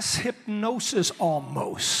 Mass hypnosis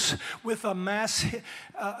almost, with a mass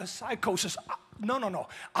psychosis. No.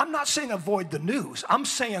 I'm not saying avoid the news. I'm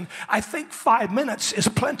saying I think 5 minutes is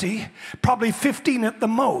plenty, probably 15 at the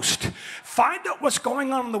most. Find out what's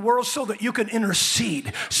going on in the world so that you can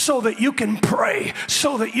intercede, so that you can pray,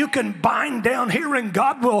 so that you can bind down here and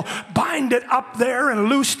God will bind it up there, and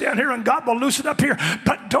loose down here and God will loose it up here.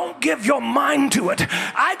 But don't give your mind to it.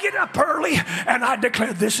 I get up early and I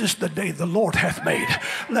declare, this is the day the Lord hath made.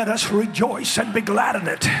 Let us rejoice and be glad in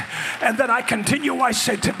it. And then I continue, I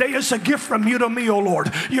say, today is a gift from you to me, O Lord.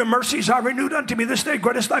 Your mercies are renewed unto me this day.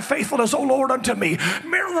 Great is thy faithfulness, O Lord, unto me.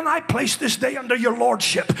 Marilyn, I place this day under your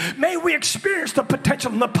lordship. May we experience the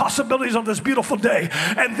potential and the possibilities of this beautiful day.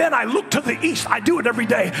 And then I look to the east. I do it every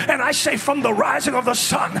day. And I say, from the rising of the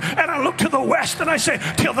sun. And I look to the west and I say,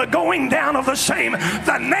 till the going down of the same.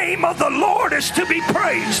 The name of the Lord is to be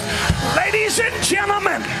praised. Ladies and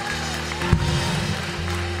gentlemen,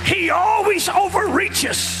 he always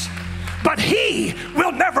overreaches, but he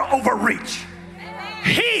will never overreach.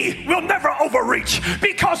 He will never overreach,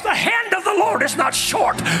 because the hand of the Lord is not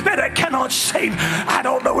short that it cannot save. I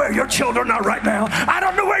don't know where your children are right now. I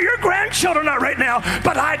don't know where your grandchildren are right now,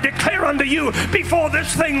 but I declare unto you, before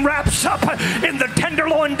this thing wraps up in the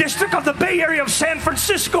Tenderloin district of the Bay Area of San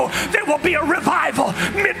Francisco, there will be a revival.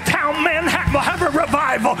 Midtown Manhattan will have a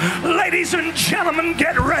revival. Ladies and gentlemen,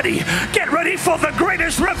 get ready. Get ready for the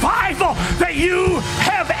greatest revival that you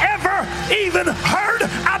have ever even heard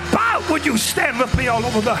about. Would you stand with me all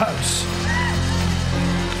over the house?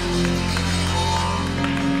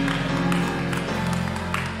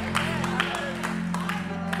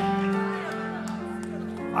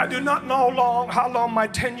 I do not know how long my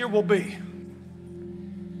tenure will be.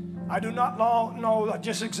 I do not know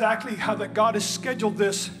just exactly how that God has scheduled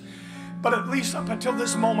this, but at least up until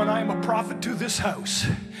this moment, I am a prophet to this house,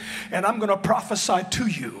 and I'm going to prophesy to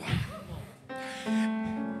you.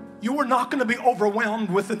 You are not going to be overwhelmed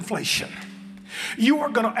with inflation. You are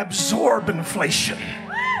going to absorb inflation.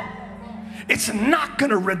 It's not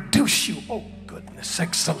going to reduce you. Oh, goodness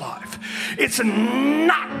sakes alive. It's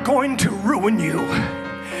not going to ruin you.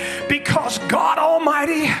 Because God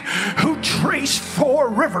Almighty, who traced 4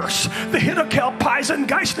 rivers, the Hiddekel, Pison,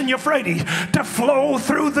 Geist, and Euphrates, to flow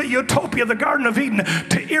through the utopia, the Garden of Eden,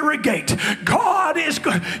 to irrigate. God is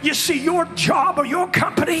good. You see, your job or your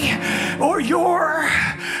company or your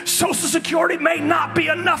Social Security may not be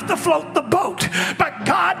enough to float the boat, but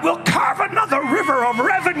God will carve another river of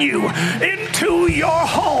revenue into your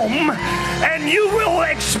home, and you will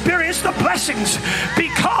experience the blessings,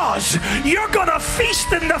 because you're going to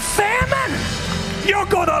feast in the famine. You're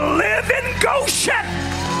going to live in Goshen.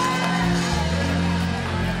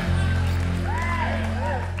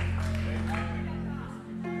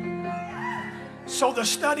 So the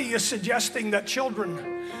study is suggesting that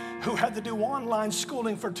children who had to do online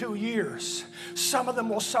schooling for 2 years, some of them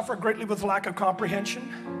will suffer greatly with lack of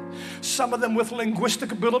comprehension. Some of them with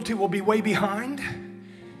linguistic ability will be way behind.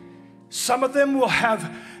 Some of them will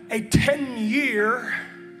have a 10-year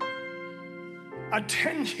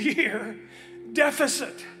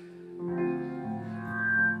deficit.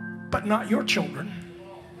 But not your children,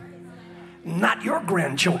 not your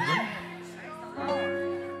grandchildren.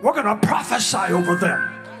 We're going to prophesy over them.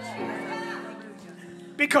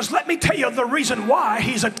 Because let me tell you the reason why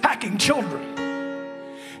he's attacking children.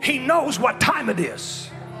 He knows what time it is.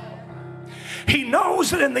 He knows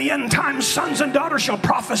that in the end times, sons and daughters shall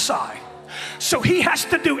prophesy. So he has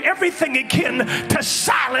to do everything he can to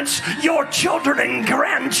silence your children and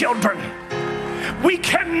grandchildren. We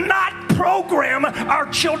cannot program our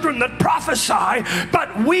children that prophesy,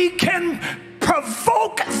 but we can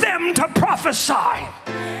provoke them to prophesy.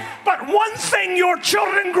 But one thing your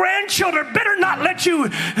children and grandchildren better not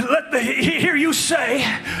hear you say,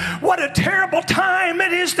 what a terrible time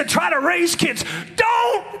it is to try to raise kids.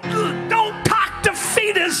 Don't talk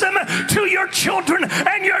defeatism to your children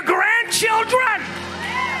and your grandchildren.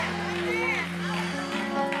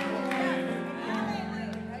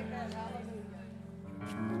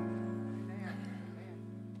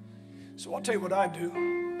 So I'll tell you what I do.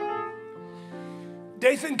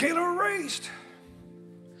 Dathan and Kayla were raised.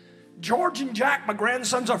 George and Jack, my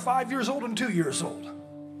grandsons, are 5 years old and 2 years old.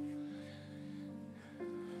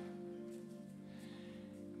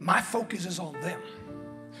 My focus is on them.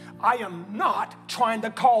 I am not trying to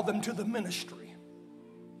call them to the ministry.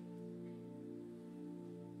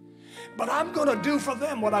 But I'm going to do for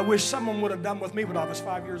them what I wish someone would have done with me when I was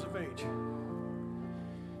 5 years of age.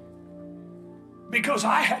 Because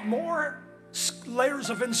I had more layers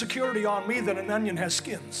of insecurity on me than an onion has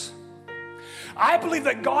skins. I believe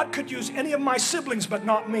that God could use any of my siblings, but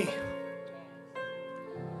not me.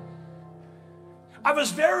 I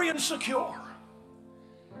was very insecure.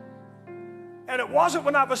 And it wasn't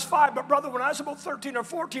when I was 5, but brother, when I was about 13 or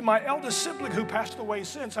 14, my eldest sibling, who passed away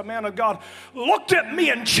since, a man of God, looked at me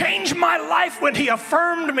and changed my life when he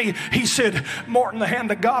affirmed me. He said, Morton, the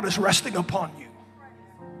hand of God is resting upon you.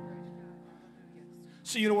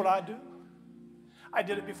 So you know what I do? I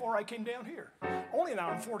did it before I came down here. Only an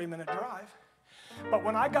hour and 40-minute drive. But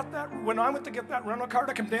when I went to get that rental car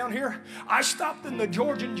to come down here, I stopped in the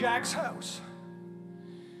George and Jack's house.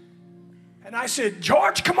 And I said,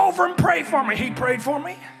 George, come over and pray for me. He prayed for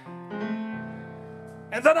me.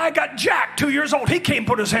 And then I got Jack, 2 years old. He came and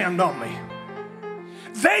put his hand on me.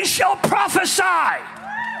 They shall prophesy.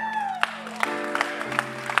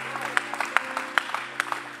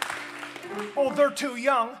 Oh, they're too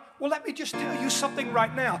young. Well, let me just tell you something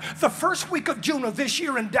right now. The first week of June of this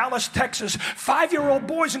year in Dallas, Texas, 5-year-old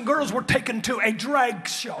boys and girls were taken to a drag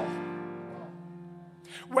show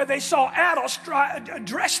where they saw adults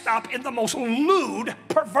dressed up in the most lewd,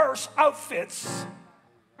 perverse outfits.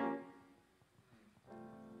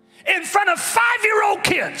 in front of 5-year-old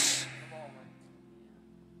kids.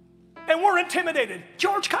 And we're intimidated.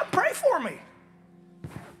 George, come pray for me.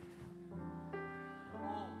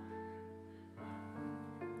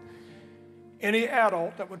 Any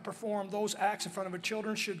adult that would perform those acts in front of a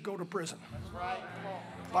children should go to prison.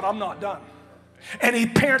 But I'm not done. Any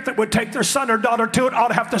parent that would take their son or daughter to it ought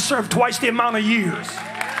to have to serve twice the amount of years.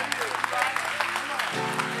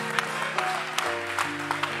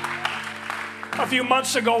 A few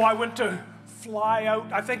months ago, I went to fly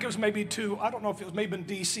out. I think it was maybe I don't know if it was maybe in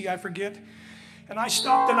D.C., I forget. And I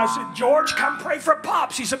stopped and I said, George, come pray for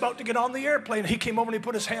Pops. He's about to get on the airplane. He came over and he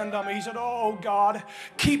put his hand on me. He said, oh, God,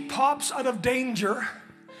 keep Pops out of danger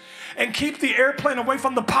and keep the airplane away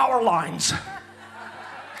from the power lines.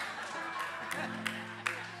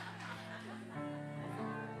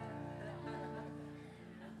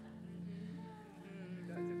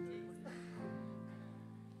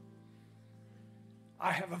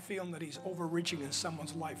 I have a feeling that he's overreaching in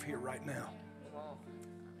someone's life here right now.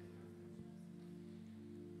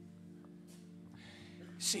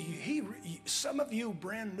 See, some of you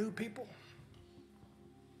brand new people,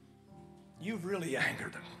 you've really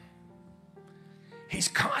angered him. He's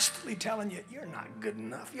constantly telling you, you're not good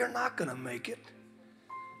enough. You're not going to make it.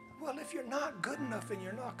 Well, if you're not good enough and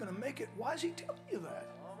you're not going to make it, why is he telling you that?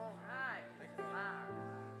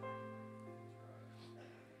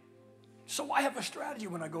 So I have a strategy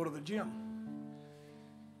when I go to the gym.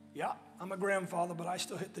 Yeah, I'm a grandfather, but I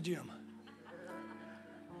still hit the gym.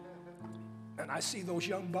 And I see those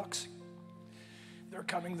young bucks. They're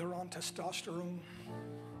coming, they're on testosterone.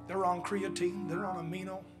 They're on creatine, they're on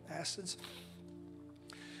amino acids.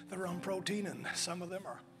 They're on protein, and some of them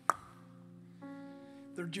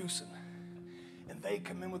they're juicing. And they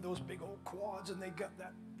come in with those big old quads, and they got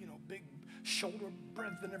that, big shoulder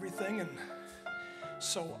breadth and everything. And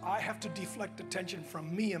so I have to deflect attention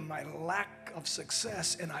from me and my lack of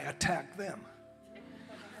success, and I attack them.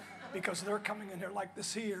 Because they're coming in here like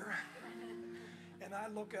this here. And I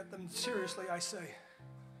look at them seriously, I say,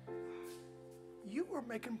 you were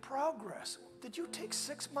making progress. Did you take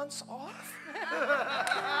 6 months off?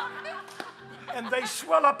 And they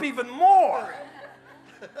swell up even more.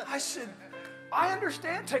 I said, I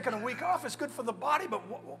understand taking a week off is good for the body, but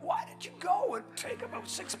why did you go and take about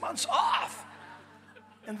 6 months off?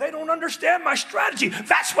 And they don't understand my strategy.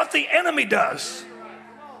 That's what the enemy does.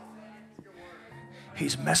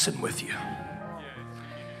 He's messing with you.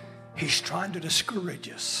 He's trying to discourage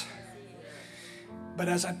us. But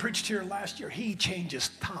as I preached here last year, he changes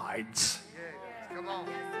tides.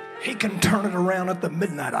 He can turn it around at the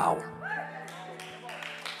midnight hour.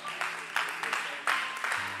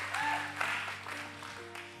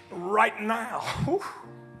 Right now,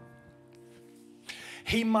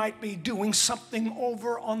 he might be doing something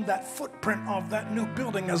over on that footprint of that new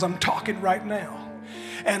building as I'm talking right now.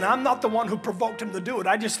 And I'm not the one who provoked him to do it.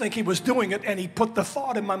 I just think he was doing it, and he put the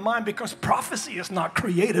thought in my mind, because prophecy is not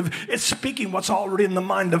creative. It's speaking what's already in the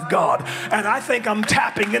mind of God. And I think I'm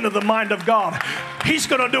tapping into the mind of God. He's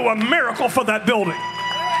going to do a miracle for that building.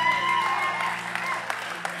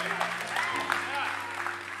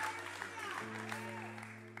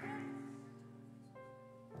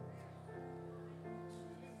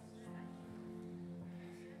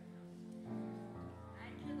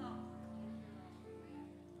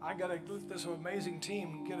 I got to let this amazing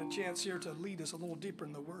team get a chance here to lead us a little deeper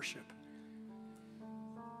in the worship.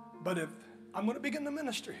 But if I'm going to begin to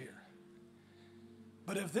minister here.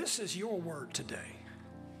 But if this is your word today,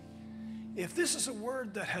 if this is a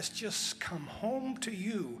word that has just come home to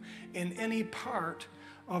you in any part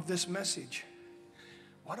of this message,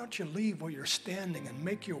 why don't you leave where you're standing and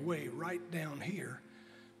make your way right down here?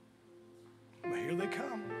 But here they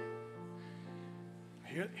come.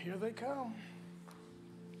 Here they come.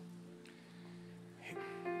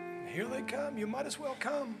 Here they come. You might as well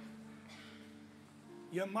come.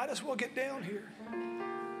 You might as well get down here.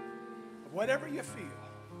 Whatever you feel.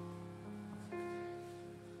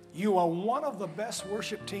 You are one of the best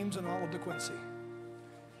worship teams in all of DeQuincy.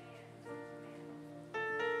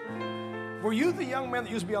 Were you the young man that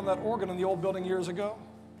used to be on that organ in the old building years ago?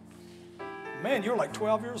 Man, you're like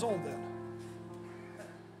 12 years old then.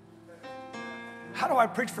 How do I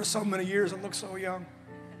preach for so many years and look so young?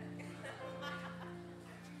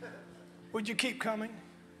 Would you keep coming?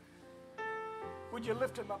 Would you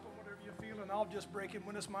lift him up on whatever you feel, and I'll just break him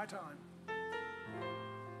when it's my time.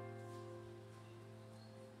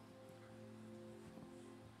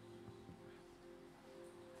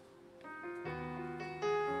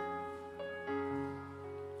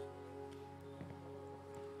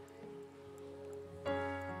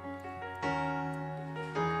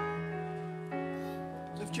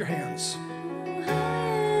 Lift your hands.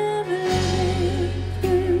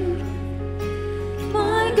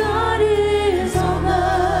 My God is on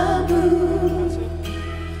the move.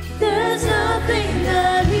 There's nothing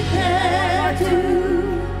that He can't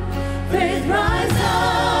do. Faith rise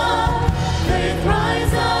up, faith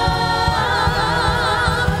rise up.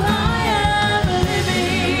 I am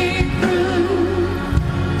living proof.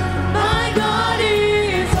 My God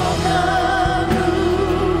is on the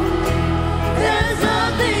move. There's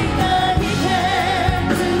nothing that He can't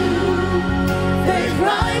do. Faith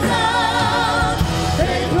rise up,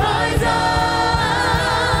 faith rise up.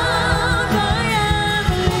 I am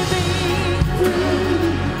living proof.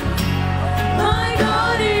 My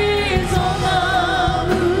God is on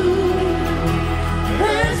the move.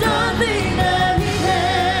 There's nothing that He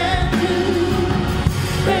can't do.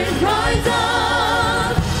 Faith rise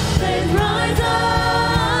up, faith rise up.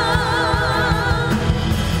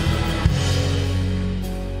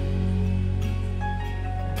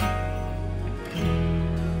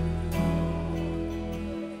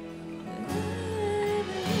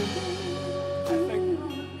 I think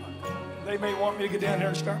they may want me to get down here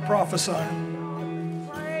and start prophesying.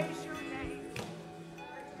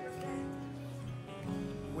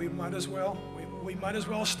 We might as well. We might as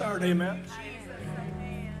well start. Amen.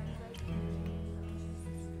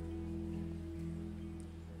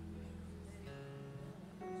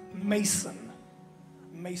 Mason.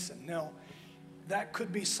 Mason. Now, that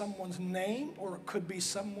could be someone's name or it could be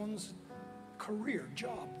someone's career,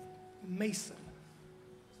 job. Mason.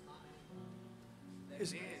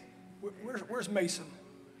 Where's Mason?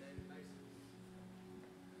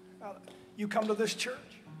 You come to this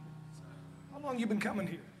church? How long you been coming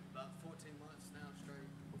here? About 14 months now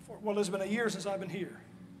straight. Well, it's been a year since I've been here.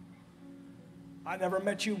 I never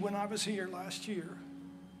met you when I was here last year.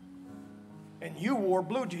 And you wore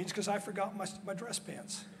blue jeans because I forgot my dress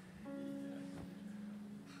pants.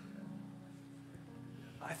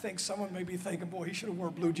 I think someone may be thinking, boy, he should have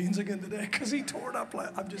wore blue jeans again today because he tore it up.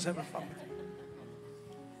 I'm just having fun with you.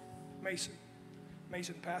 Mason.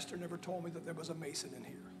 Mason, pastor never told me that there was a Mason in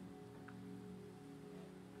here.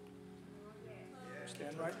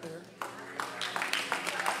 Stand right there.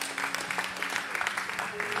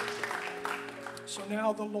 So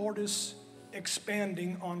now the Lord is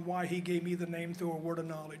expanding on why He gave me the name through a word of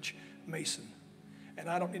knowledge, Mason. And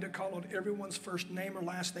I don't need to call out everyone's first name or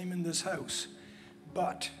last name in this house,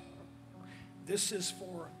 but this is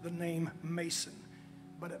for the name Mason,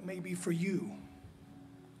 but it may be for you.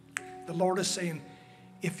 The Lord is saying,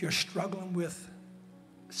 if you're struggling with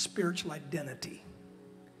spiritual identity,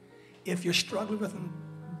 if you're struggling with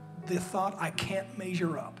the thought, I can't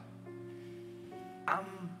measure up,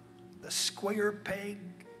 I'm the square peg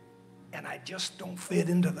and I just don't fit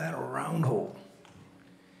into that round hole.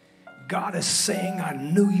 God is saying, I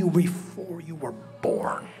knew you before you were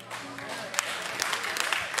born.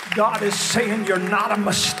 God is saying, you're not a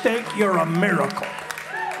mistake, you're a miracle.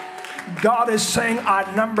 God is saying,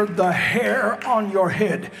 I numbered the hair on your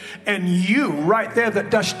head. And you, right there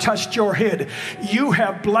that just touched your head, you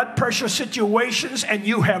have blood pressure situations and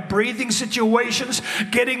you have breathing situations.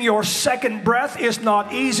 Getting your second breath is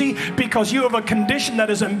not easy because you have a condition that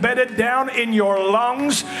is embedded down in your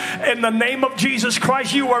lungs. In the name of Jesus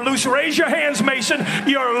Christ, you are loose. Raise your hands, Mason.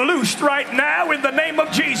 You're loosed right now in the name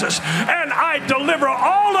of Jesus. And I deliver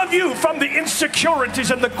all of you from the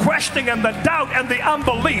insecurities and the questioning and the doubt and the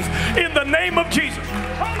unbelief. In the name of Jesus.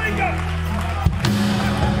 Holy Ghost.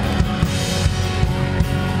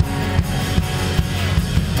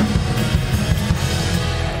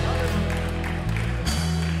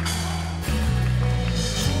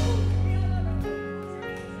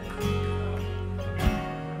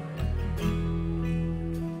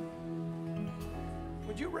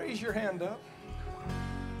 Would you raise your hand up?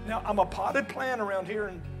 Now, I'm a potted plant around here,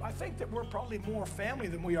 and I think that we're probably more family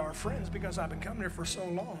than we are friends because I've been coming here for so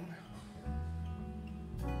long.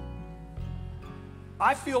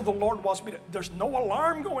 I feel the Lord wants me to, there's no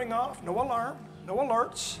alarm going off, no alarm, no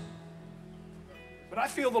alerts. But I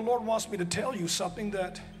feel the Lord wants me to tell you something,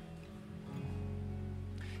 that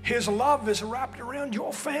His love is wrapped around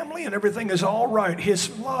your family and everything is all right. His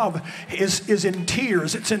love is in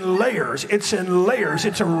tiers, it's in layers,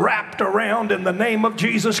 it's wrapped around in the name of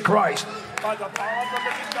Jesus Christ. By the power of the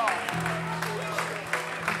living God.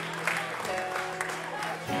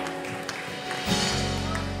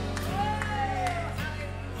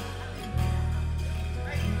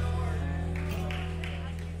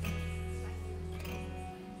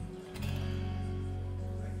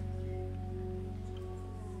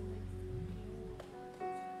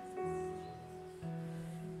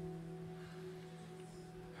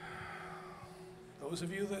 Those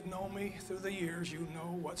of you that know me through the years, you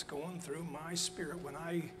know what's going through my spirit when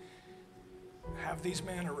I have these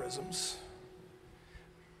mannerisms.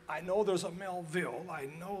 I know there's a Melville. I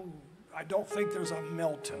don't think there's a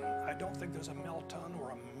Melton. I don't think there's a Melton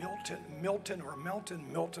or a Milton or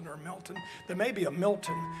Melton. There may be a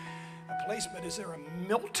Milton, a place, but is there a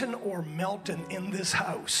Milton or Melton in this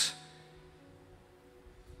house?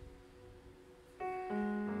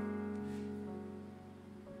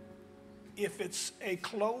 If it's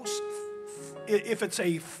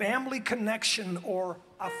a family connection or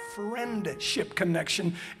a friendship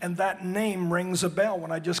connection, and that name rings a bell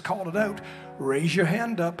when I just called it out, raise your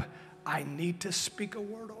hand up. I need to speak a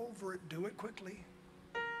word over it. Do it quickly.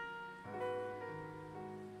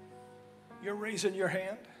 You're raising your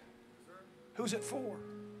hand? Yes, Who's it for?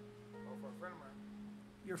 for a friend of mine.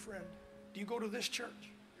 Your friend. Do you go to this church?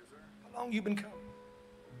 Yes, sir. How long you been coming?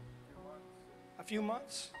 2 months. A few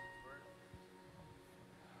months?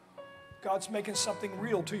 God's making something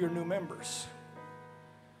real to your new members.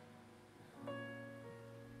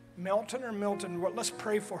 Melton or Milton, well, let's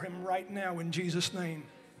pray for him right now in Jesus' name.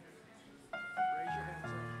 Raise your hands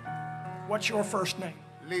up. What's your first name?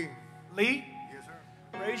 Lee. Lee? Yes, sir.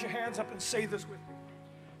 Raise your hands up and say this with me.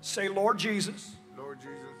 Say, Lord Jesus, Lord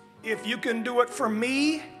Jesus, if you can do it for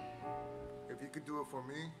me, if you could do it for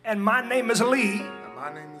me, and my name is Lee, and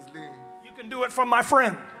my name is Lee, you can do it for my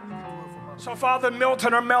friend. you can do it for my So, Father,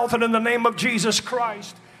 Milton or Melton, in the name of Jesus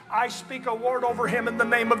Christ, I speak a word over him in the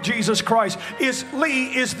name of Jesus Christ. Is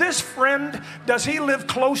this friend, does he live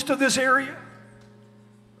close to this area?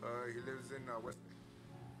 He lives in Westlake.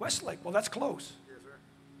 Westlake, well, that's close. Yes, sir.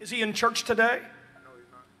 Is he in church today? No,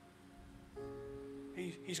 he's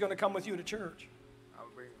not. He's going to come with you to church. I'll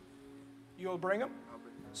bring him. You'll bring him? I'll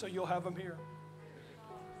bring him. So you'll have him here.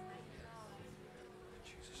 In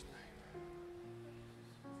Jesus'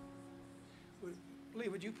 name. Lee,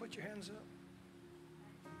 would you put your hands up?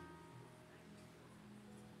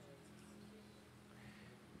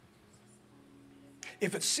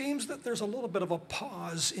 If it seems that there's a little bit of a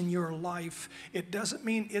pause in your life, it doesn't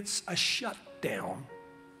mean it's a shutdown.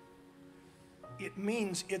 It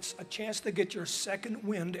means it's a chance to get your second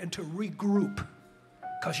wind and to regroup,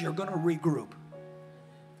 because you're going to regroup.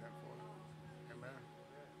 Amen.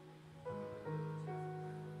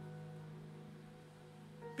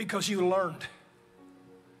 Because you learned.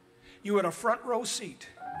 You had a front row seat.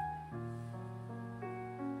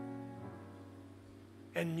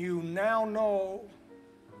 And you now know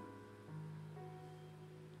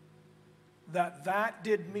that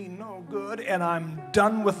did me no good, and I'm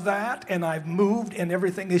done with that, and I've moved, and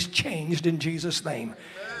everything is changed in Jesus' name.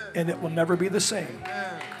 Amen. And it will never be the same.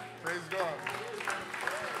 Amen. Praise God.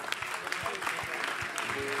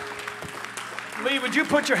 Lee, would you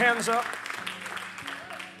put your hands up?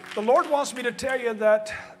 The Lord wants me to tell you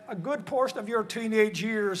that a good portion of your teenage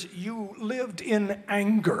years, you lived in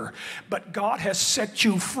anger, but God has set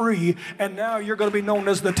you free, and now you're going to be known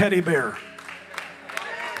as the teddy bear.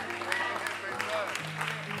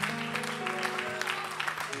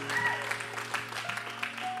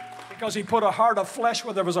 Because he put a heart of flesh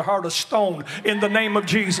where there was a heart of stone in the name of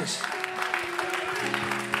Jesus.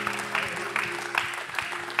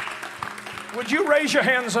 Would you raise your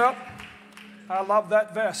hands up? I love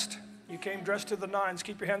that vest. You came dressed to the nines.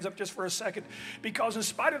 Keep your hands up just for a second. Because in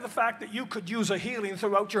spite of the fact that you could use a healing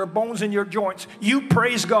throughout your bones and your joints, you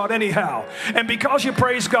praise God anyhow. And because you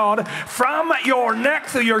praise God, from your neck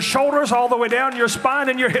through your shoulders all the way down your spine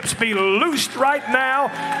and your hips be loosed right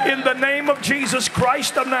now in the name of Jesus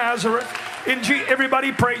Christ of Nazareth.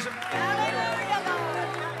 Everybody praise him.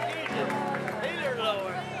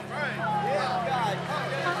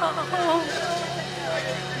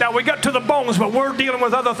 Now we got to the bones, but we're dealing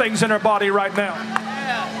with other things in our body right now.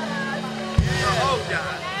 Oh,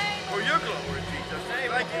 God. For your glory, Jesus.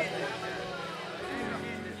 Thank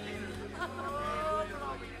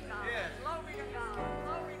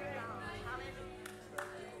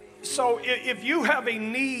you. So if you have a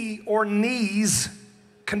knee or knees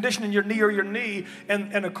condition in your knee or your knee,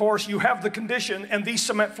 and of course you have the condition, and these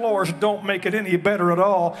cement floors don't make it any better at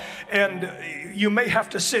all, and you may have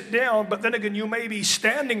to sit down, but then again you may be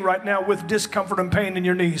standing right now with discomfort and pain in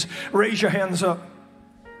your knees. Raise your hands up.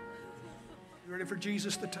 You ready for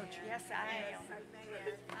Jesus to touch you? Yes, I am.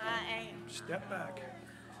 I am. Step back.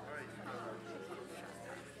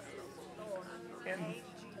 And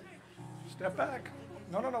step back.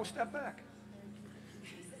 No, step back.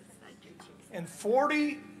 In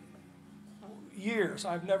 40 years,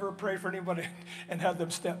 I've never prayed for anybody and had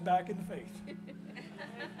them step back in faith.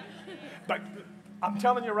 But I'm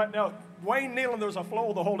telling you right now, Wayne Nealon, there's a flow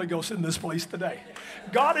of the Holy Ghost in this place today.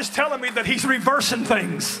 God is telling me that he's reversing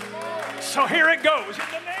things. So here it goes. In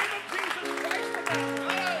the name of Jesus Christ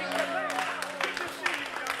of Nazareth.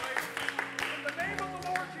 In the name of the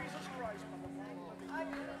Lord Jesus Christ.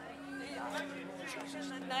 In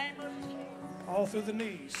the name of Jesus. All through the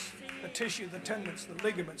knees, the tissue, the tendons, the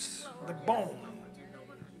ligaments, the bone.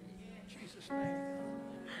 In Jesus' name.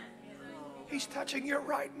 He's touching you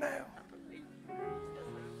right now.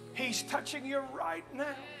 He's touching you right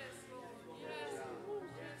now.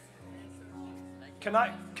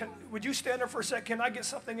 Would you stand there for a sec? Can I get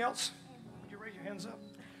something else? Would you raise your hands up?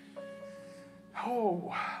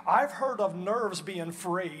 Oh, I've heard of nerves being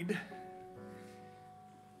frayed.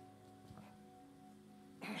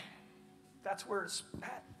 That's where it's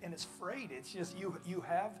at, and it's frayed. It's just you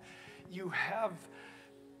have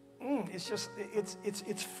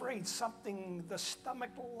it's frayed. Something, the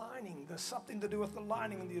stomach lining, there's something to do with the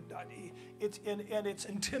lining. It's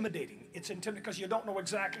intimidating. It's intimidating because you don't know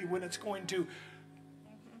exactly when it's going to.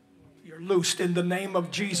 You're loosed in the name of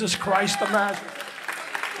Jesus Christ of Nazareth.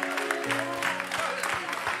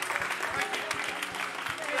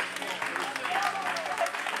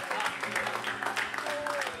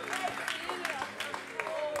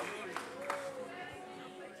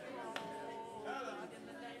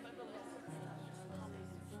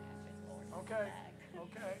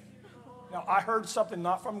 Okay. Now, I heard something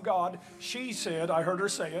not from God. She said, I heard her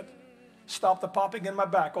say it. Stop the popping in my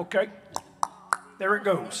back, okay? There it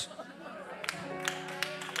goes.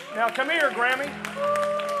 Now, come here, Grammy.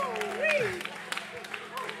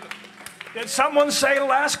 Did someone say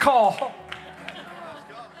last call?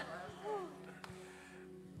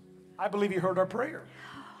 I believe you heard our prayer.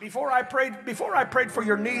 Before I prayed for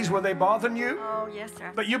your knees, were they bothering you? Oh, yes,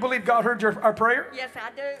 sir. But you believe God heard our prayer? Yes, I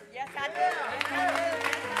do. Yes, I do. Yes, I do.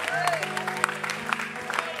 Yes, I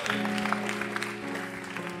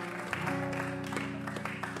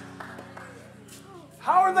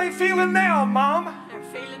How are they feeling now, Mom? do. They're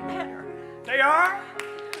feeling better. They are?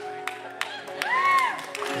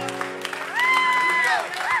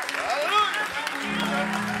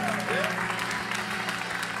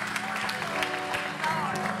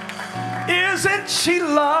 Isn't she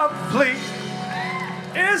lovely?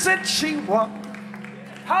 Isn't she what?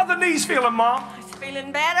 How the knees feeling, Mom? It's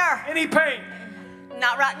feeling better. Any pain?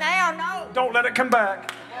 Not right now, no. Don't let it come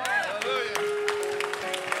back.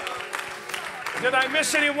 Did I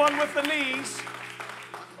miss anyone with the knees?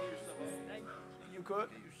 You could?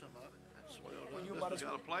 Well, you might It's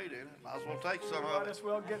got a plate in it. Might as well take some of might it. as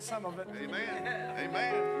well get some of it. Amen.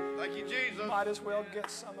 Amen. Thank you, Jesus. Might as well get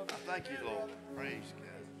some of it. Thank you, Lord. Praise God.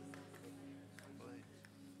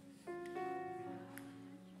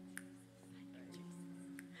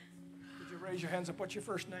 Would you raise your hands up? What's your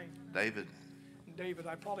first name? David. David,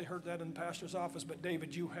 I probably heard that in the pastor's office, but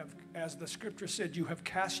David, you have, as the scripture said, you have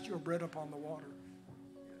cast your bread upon the water.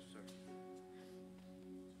 Yes, sir.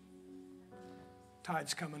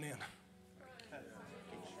 Tide's coming in.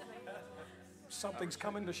 Something's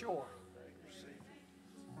coming to shore.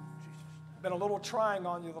 Been a little trying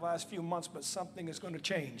on you the last few months, but something is going to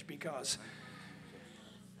change because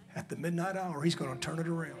at the midnight hour, he's going to turn it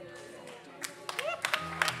around.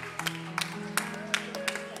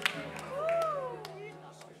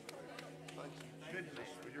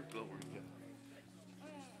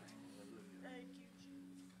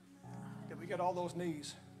 Did we get all those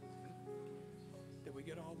knees? Did we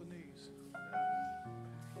get all the knees?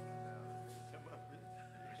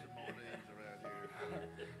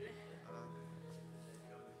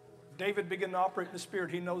 David began to operate in the Spirit.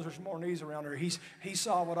 He knows there's more knees around her. He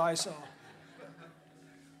saw what I saw.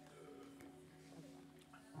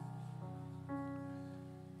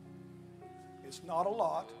 It's not a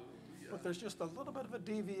lot, but there's just a little bit of a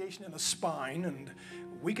deviation in the spine, and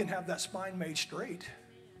we can have that spine made straight.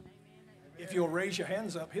 If you'll raise your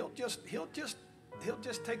hands up, he'll just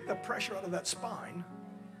take the pressure out of that spine.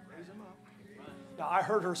 Raise him up. Now I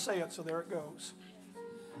heard her say it, so there it goes.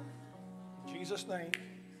 In Jesus' name.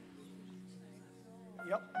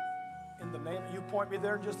 Yep. In the name, you point me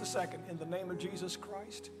there in just a second. In the name of Jesus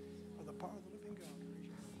Christ, by the power of the living God.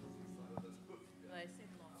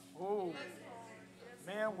 Oh,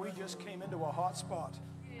 man, we just came into a hot spot.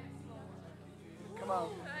 Come on.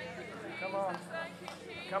 Come on.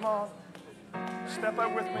 Come on. Step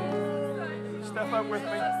up with me. Step up with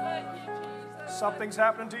me. Something's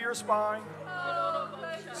happening to your spine.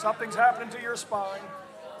 Something's happening to your spine.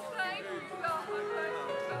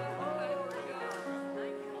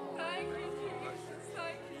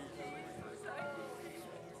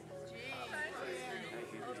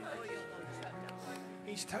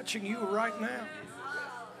 He's touching you right now.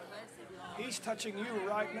 He's touching you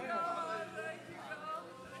right now.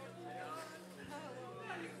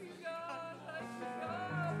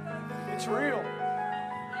 It's real.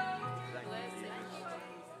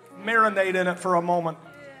 Marinate in it for a moment.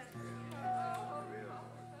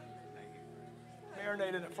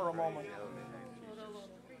 Marinate in it for a moment.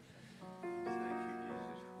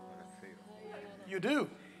 You do.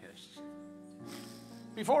 Yes.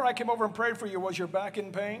 Before I came over and prayed for you, was your back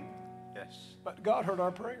in pain? Yes. But God heard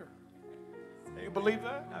our prayer. You believe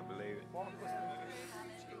that? I believe it.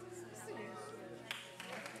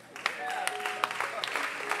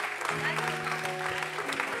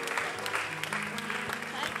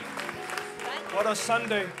 What a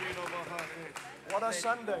Sunday. What a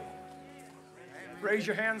Sunday. Raise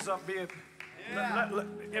your hands up. Be it.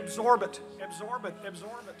 Absorb it. Absorb it.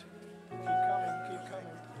 Absorb it. Keep coming. Keep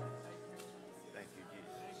coming. Thank you,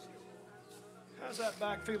 Jesus. How's that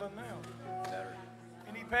back feeling now? Better.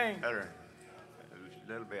 Any pain? Better. It was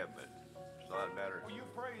a little bit, but it's a lot better. Well, you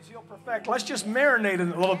praise, He'll perfect. Let's just marinate in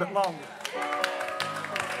it a little bit longer.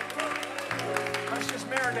 Let's just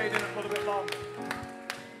marinate in it a little bit longer.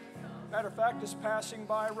 Matter of fact, it's passing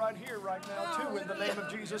by right here, right now, too, in the name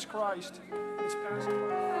of Jesus Christ. It's passing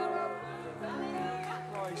by.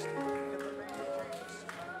 Christ. In the name of Jesus.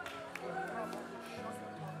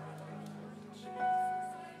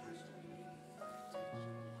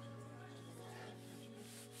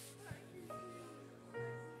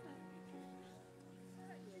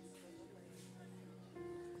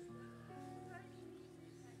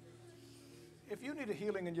 If you need a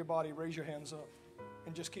healing in your body, raise your hands up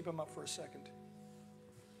and just keep them up for a second.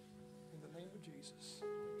 In the name of Jesus.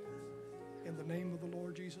 In the name of the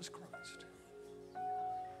Lord Jesus Christ.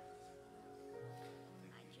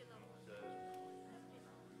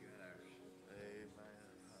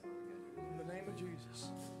 In the name of Jesus.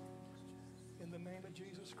 In the name of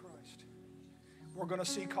Jesus Christ. We're going to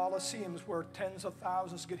see coliseums where tens of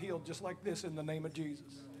thousands get healed just like this in the name of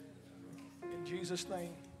Jesus. In Jesus'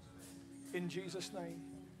 name. In Jesus' name.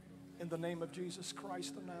 In the name of Jesus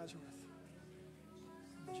Christ of Nazareth.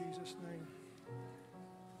 In Jesus' name.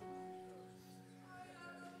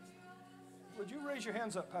 Would you raise your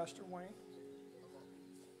hands up, Pastor Wayne?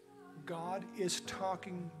 God is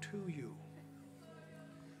talking to you.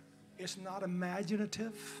 It's not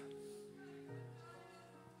imaginative.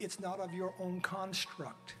 It's not of your own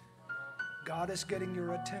construct. God is getting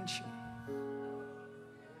your attention.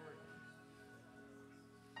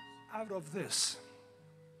 Out of this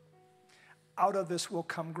will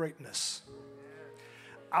come greatness.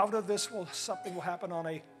 Out of this something will happen on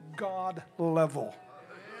a God level.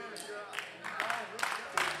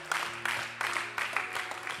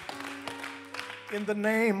 In the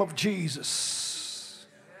name of Jesus,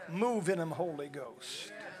 move in Him, Holy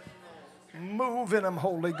Ghost. Move in Him,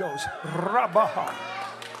 Holy Ghost. Rabaha.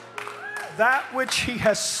 That which He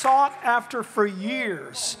has sought after for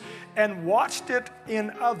years and watched it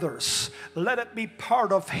in others, let it be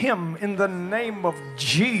part of Him in the name of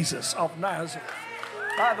Jesus of Nazareth.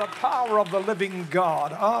 By the power of the living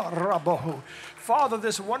God. Rabahu. Father,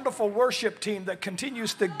 this wonderful worship team that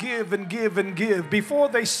continues to give and give and give, before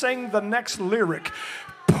they sing the next lyric,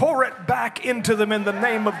 pour it back into them in the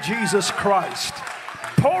name of Jesus Christ.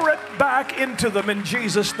 Pour it back into them in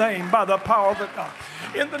Jesus' name by the power of the God.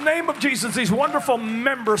 In the name of Jesus, these wonderful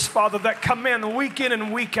members, Father, that come in and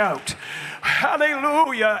week out.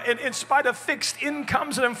 Hallelujah. In spite of fixed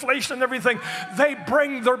incomes and inflation and everything, they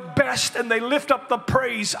bring their best and they lift up the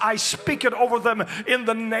praise. I speak it over them in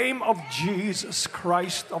the name of Jesus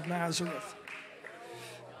Christ of Nazareth.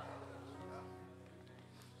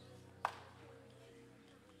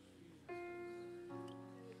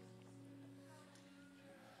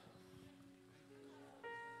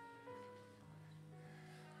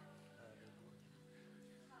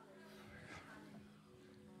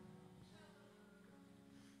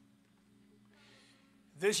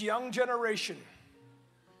 This young generation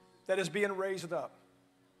that is being raised up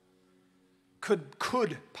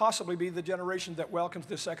could possibly be the generation that welcomes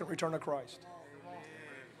the second return of Christ.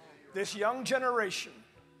 This young generation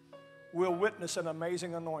will witness an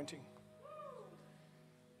amazing anointing.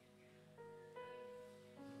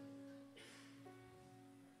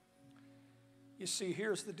 You see,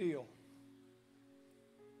 here's the deal.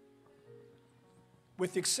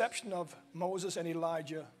 With the exception of Moses and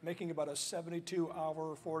Elijah making about a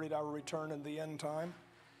 72-hour, 48-hour return in the end time,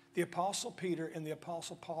 the Apostle Peter and the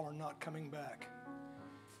Apostle Paul are not coming back.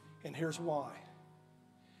 And here's why.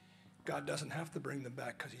 God doesn't have to bring them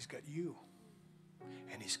back because He's got you.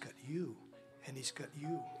 And He's got you. And He's got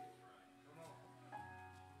you.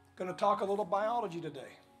 Going to talk a little biology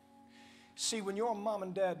today. See, when your mom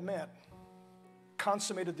and dad met,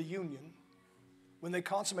 consummated the union, when they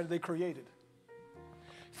consummated, they created.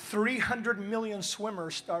 300 million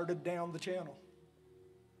swimmers started down the channel.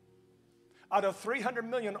 Out of 300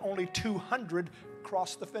 million, only 200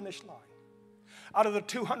 crossed the finish line. Out of the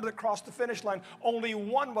 200 that crossed the finish line, only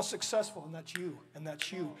one was successful, and that's you, and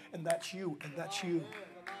that's you, and that's you, and that's you.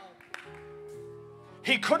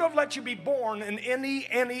 He could have let you be born in any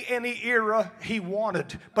era he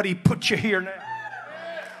wanted, but he put you here now.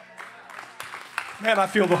 Man, I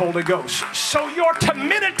feel the Holy Ghost. So your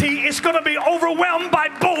timidity is going to be overwhelmed by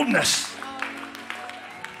boldness.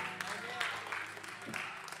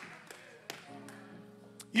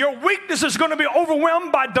 Your weakness is going to be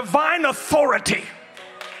overwhelmed by divine authority.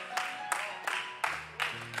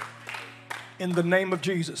 In the name of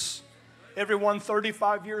Jesus. Everyone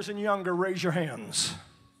 35 years and younger, raise your hands.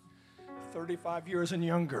 35 years and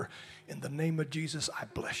younger. In the name of Jesus, I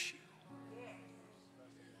bless you.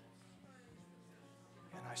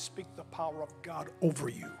 And I speak the power of God over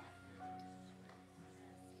you.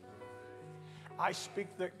 I speak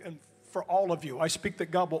that, and for all of you, I speak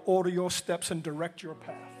that God will order your steps and direct your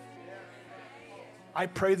path. I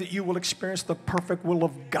pray that you will experience the perfect will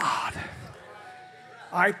of God.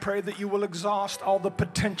 I pray that you will exhaust all the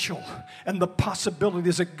potential and the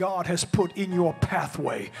possibilities that God has put in your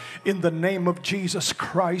pathway. In the name of Jesus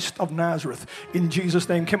Christ of Nazareth. In Jesus'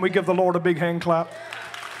 name. Can we give the Lord a big hand clap?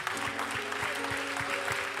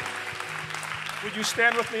 Would you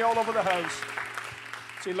stand with me all over the house?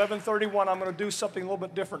 It's 11:31. I'm going to do something a little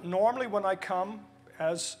bit different. Normally when I come,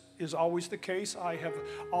 as is always the case, I have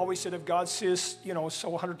always said if God says, so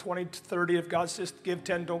 120 to 30, if God says give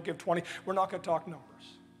 10, don't give 20, we're not going to talk numbers.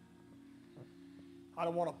 I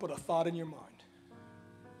don't want to put a thought in your mind.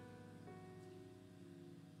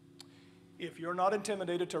 If you're not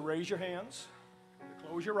intimidated, to raise your hands, to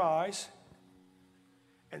close your eyes,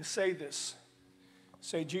 and say this.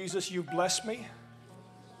 Say, Jesus, you've blessed me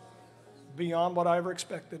beyond what I ever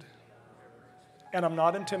expected, and I'm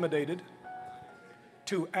not intimidated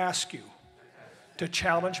to ask you to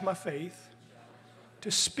challenge my faith, to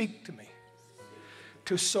speak to me,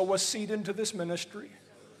 to sow a seed into this ministry,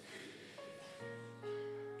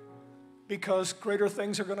 because greater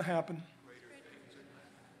things are going to happen.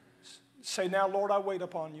 Say, now, Lord, I wait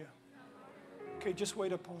upon you. Okay, just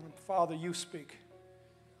wait upon him. Father, you speak.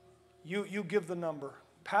 You give the number.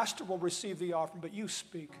 Pastor will receive the offering, but you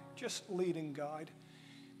speak. Just lead and guide.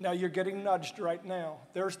 Now you're getting nudged right now.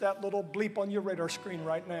 There's that little bleep on your radar screen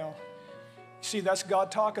right now. See, that's God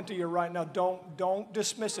talking to you right now. Don't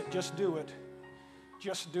dismiss it. Just do it.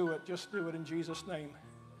 Just do it. Just do it in Jesus' name.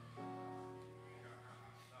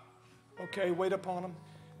 Okay, wait upon him.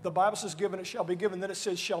 The Bible says, given it shall be given. Then it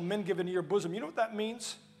says, shall men give into your bosom. You know what that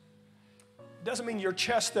means? It doesn't mean your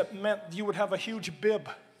chest. That meant you would have a huge bib.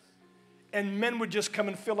 And men would just come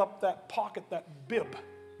and fill up that pocket, that bib.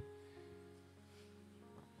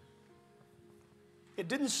 It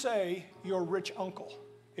didn't say your rich uncle.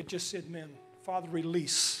 It just said men. Father,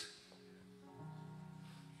 release.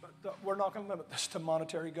 But we're not going to limit this to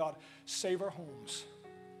monetary, God. Save our homes.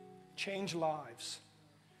 Change lives.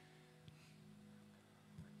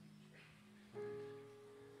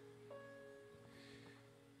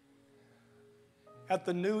 At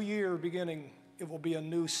the new year beginning, it will be a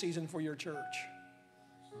new season for your church.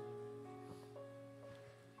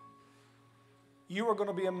 You are going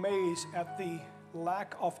to be amazed at the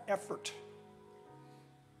lack of effort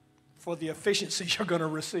for the efficiency you're going to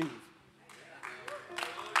receive.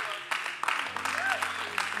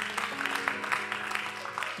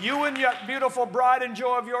 You and that beautiful bride and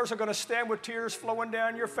joy of yours are going to stand with tears flowing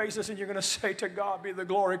down your faces, and you're going to say, to God be the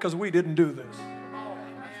glory, because we didn't do this.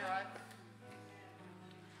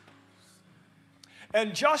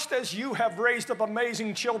 And just as you have raised up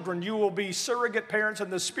amazing children, you will be surrogate parents in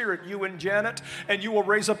the Spirit, you and Janet, and you will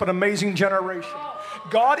raise up an amazing generation.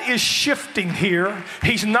 God is shifting here.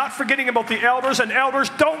 He's not forgetting about the elders. And elders,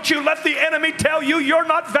 don't you let the enemy tell you you're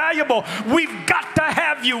not valuable. We've got to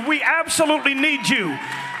have you. We absolutely need you.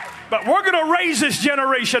 But we're going to raise this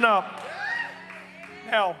generation up.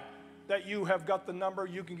 Now that you have got the number,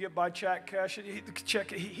 you can get by check, cash.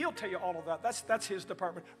 He'll tell you all of that. That's his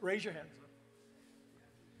department. Raise your hands.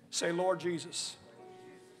 Say, Lord Jesus,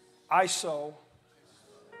 I sow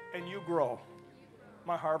and you grow.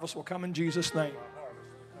 My harvest will come in Jesus' name.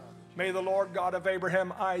 May the Lord God of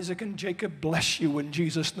Abraham, Isaac, and Jacob bless you in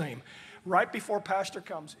Jesus' name. Right before Pastor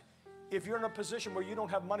comes, if you're in a position where you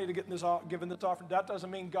don't have money to get given this offering, that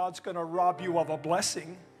doesn't mean God's going to rob you of a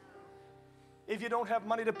blessing. If you don't have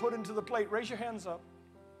money to put into the plate, raise your hands up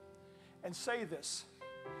and say this.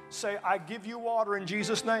 Say, I give you water in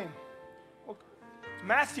Jesus' name.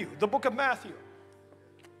 Matthew, the book of Matthew.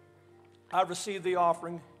 I receive the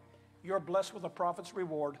offering. You're blessed with a prophet's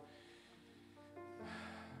reward.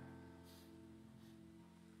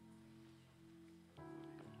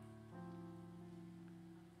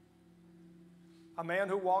 A man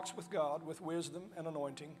who walks with God with wisdom and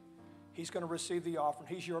anointing, he's going to receive the offering.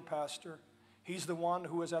 He's your pastor. He's the one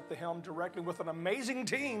who is at the helm directly with an amazing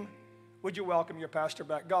team. Would you welcome your pastor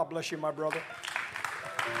back? God bless you, my brother.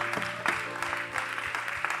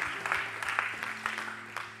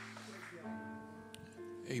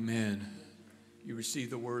 Amen. You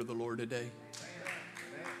received the word of the Lord today.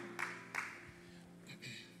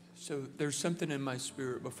 So there's something in my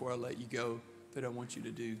spirit before I let you go that I want you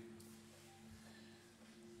to do.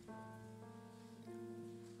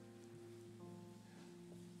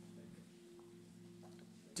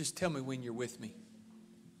 Just tell me when you're with me.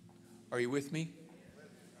 Are you with me?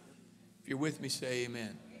 If you're with me, say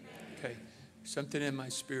amen. Okay. Something in my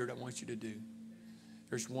spirit I want you to do.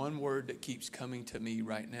 There's one word that keeps coming to me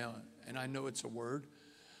right now, and I know it's a word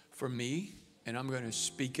for me, and I'm going to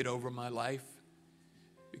speak it over my life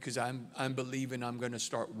because I'm believing I'm going to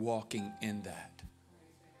start walking in that.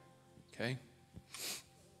 Okay?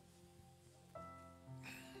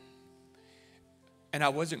 And I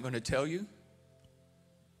wasn't going to tell you,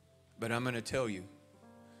 but I'm going to tell you.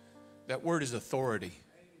 That word is authority.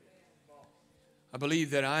 I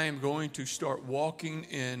believe that I am going to start walking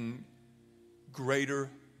in greater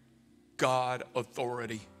God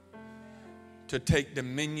authority to take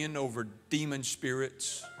dominion over demon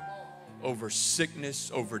spirits, over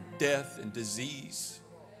sickness, over death and disease.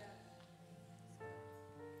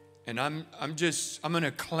 And I'm going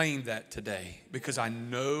to claim that today because I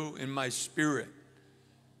know in my spirit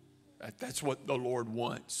that that's what the Lord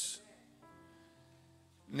wants.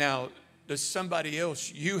 Now, does somebody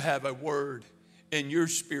else, you have a word in your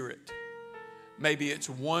spirit. Maybe it's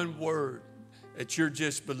one word that you're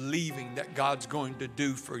just believing that God's going to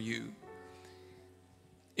do for you.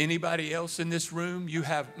 Anybody else in this room, you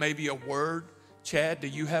have maybe a word? Chad, do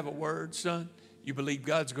you have a word, son? You believe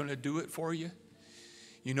God's going to do it for you?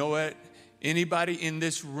 You know what? Anybody in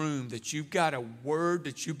this room that you've got a word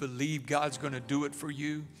that you believe God's going to do it for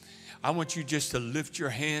you, I want you just to lift your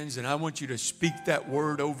hands and I want you to speak that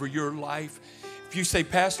word over your life. If you say,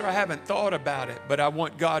 Pastor, I haven't thought about it, but I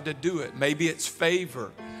want God to do it. Maybe it's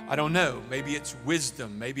favor. I don't know. Maybe it's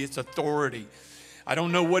wisdom. Maybe it's authority. I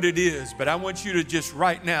don't know what it is, but I want you to just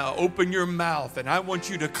right now open your mouth and I want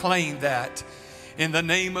you to claim that in the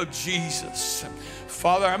name of Jesus.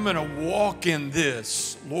 Father, I'm going to walk in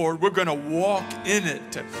this. Lord, we're going to walk in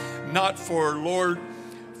it. Not for, Lord,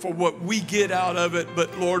 for what we get out of it,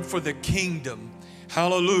 but Lord, for the kingdom.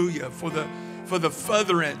 Hallelujah. For the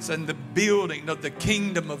furtherance and the building of the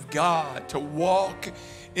kingdom of God, to walk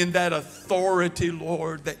in that authority,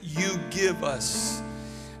 Lord, that you give us.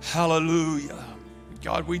 Hallelujah.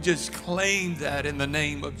 God, we just claim that in the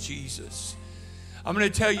name of Jesus. I'm going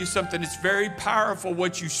to tell you something. It's very powerful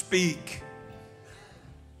what you speak.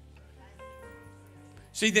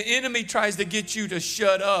 See, the enemy tries to get you to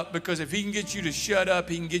shut up because if he can get you to shut up,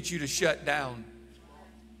 he can get you to shut down.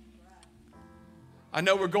 I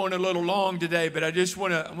know we're going a little long today, but I just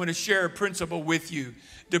want to share a principle with you.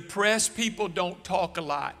 Depressed people don't talk a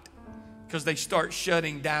lot because they start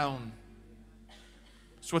shutting down.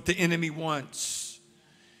 It's what the enemy wants.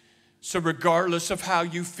 So regardless of how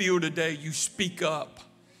you feel today, you speak up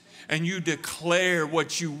and you declare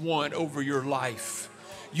what you want over your life.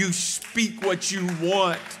 You speak what you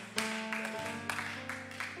want.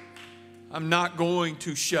 I'm not going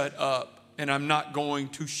to shut up and I'm not going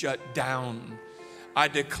to shut down. I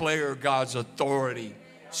declare God's authority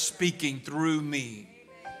speaking through me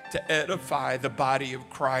to edify the body of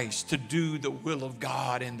Christ, to do the will of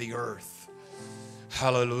God in the earth.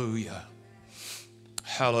 Hallelujah.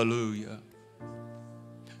 Hallelujah.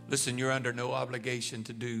 Listen, you're under no obligation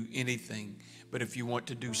to do anything, but if you want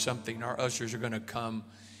to do something, our ushers are going to come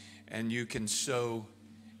and you can sow,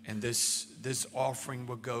 and this offering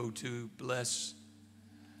will go to bless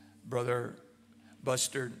Brother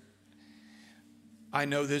Bustard. I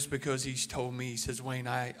know this because he's told me, he says, Wayne,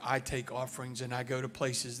 I take offerings and I go to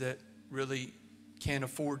places that really can't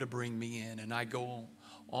afford to bring me in, and I go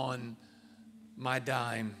on my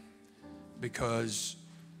dime because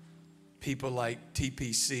people like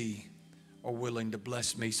TPC are willing to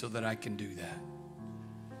bless me so that I can do that.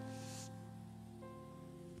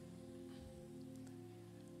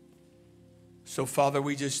 So, Father,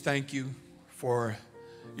 we just thank you for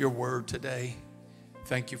your word today.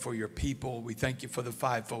 Thank you for your people. We thank you for the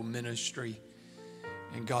fivefold ministry.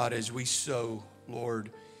 And God, as we sow,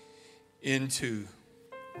 Lord, into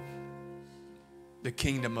the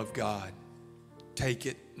kingdom of God, take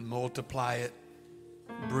it and multiply it,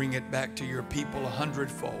 bring it back to your people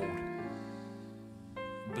 100-fold.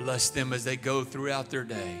 Bless them as they go throughout their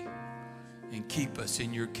day, and keep us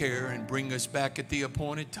in your care and bring us back at the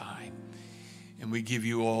appointed time. And we give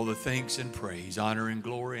you all the thanks and praise, honor and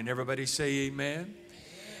glory. And everybody say amen.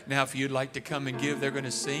 Now, if you'd like to come and give, they're going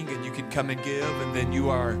to sing, and you can come and give, and then you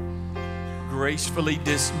are gracefully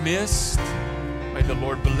dismissed. May the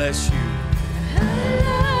Lord bless you.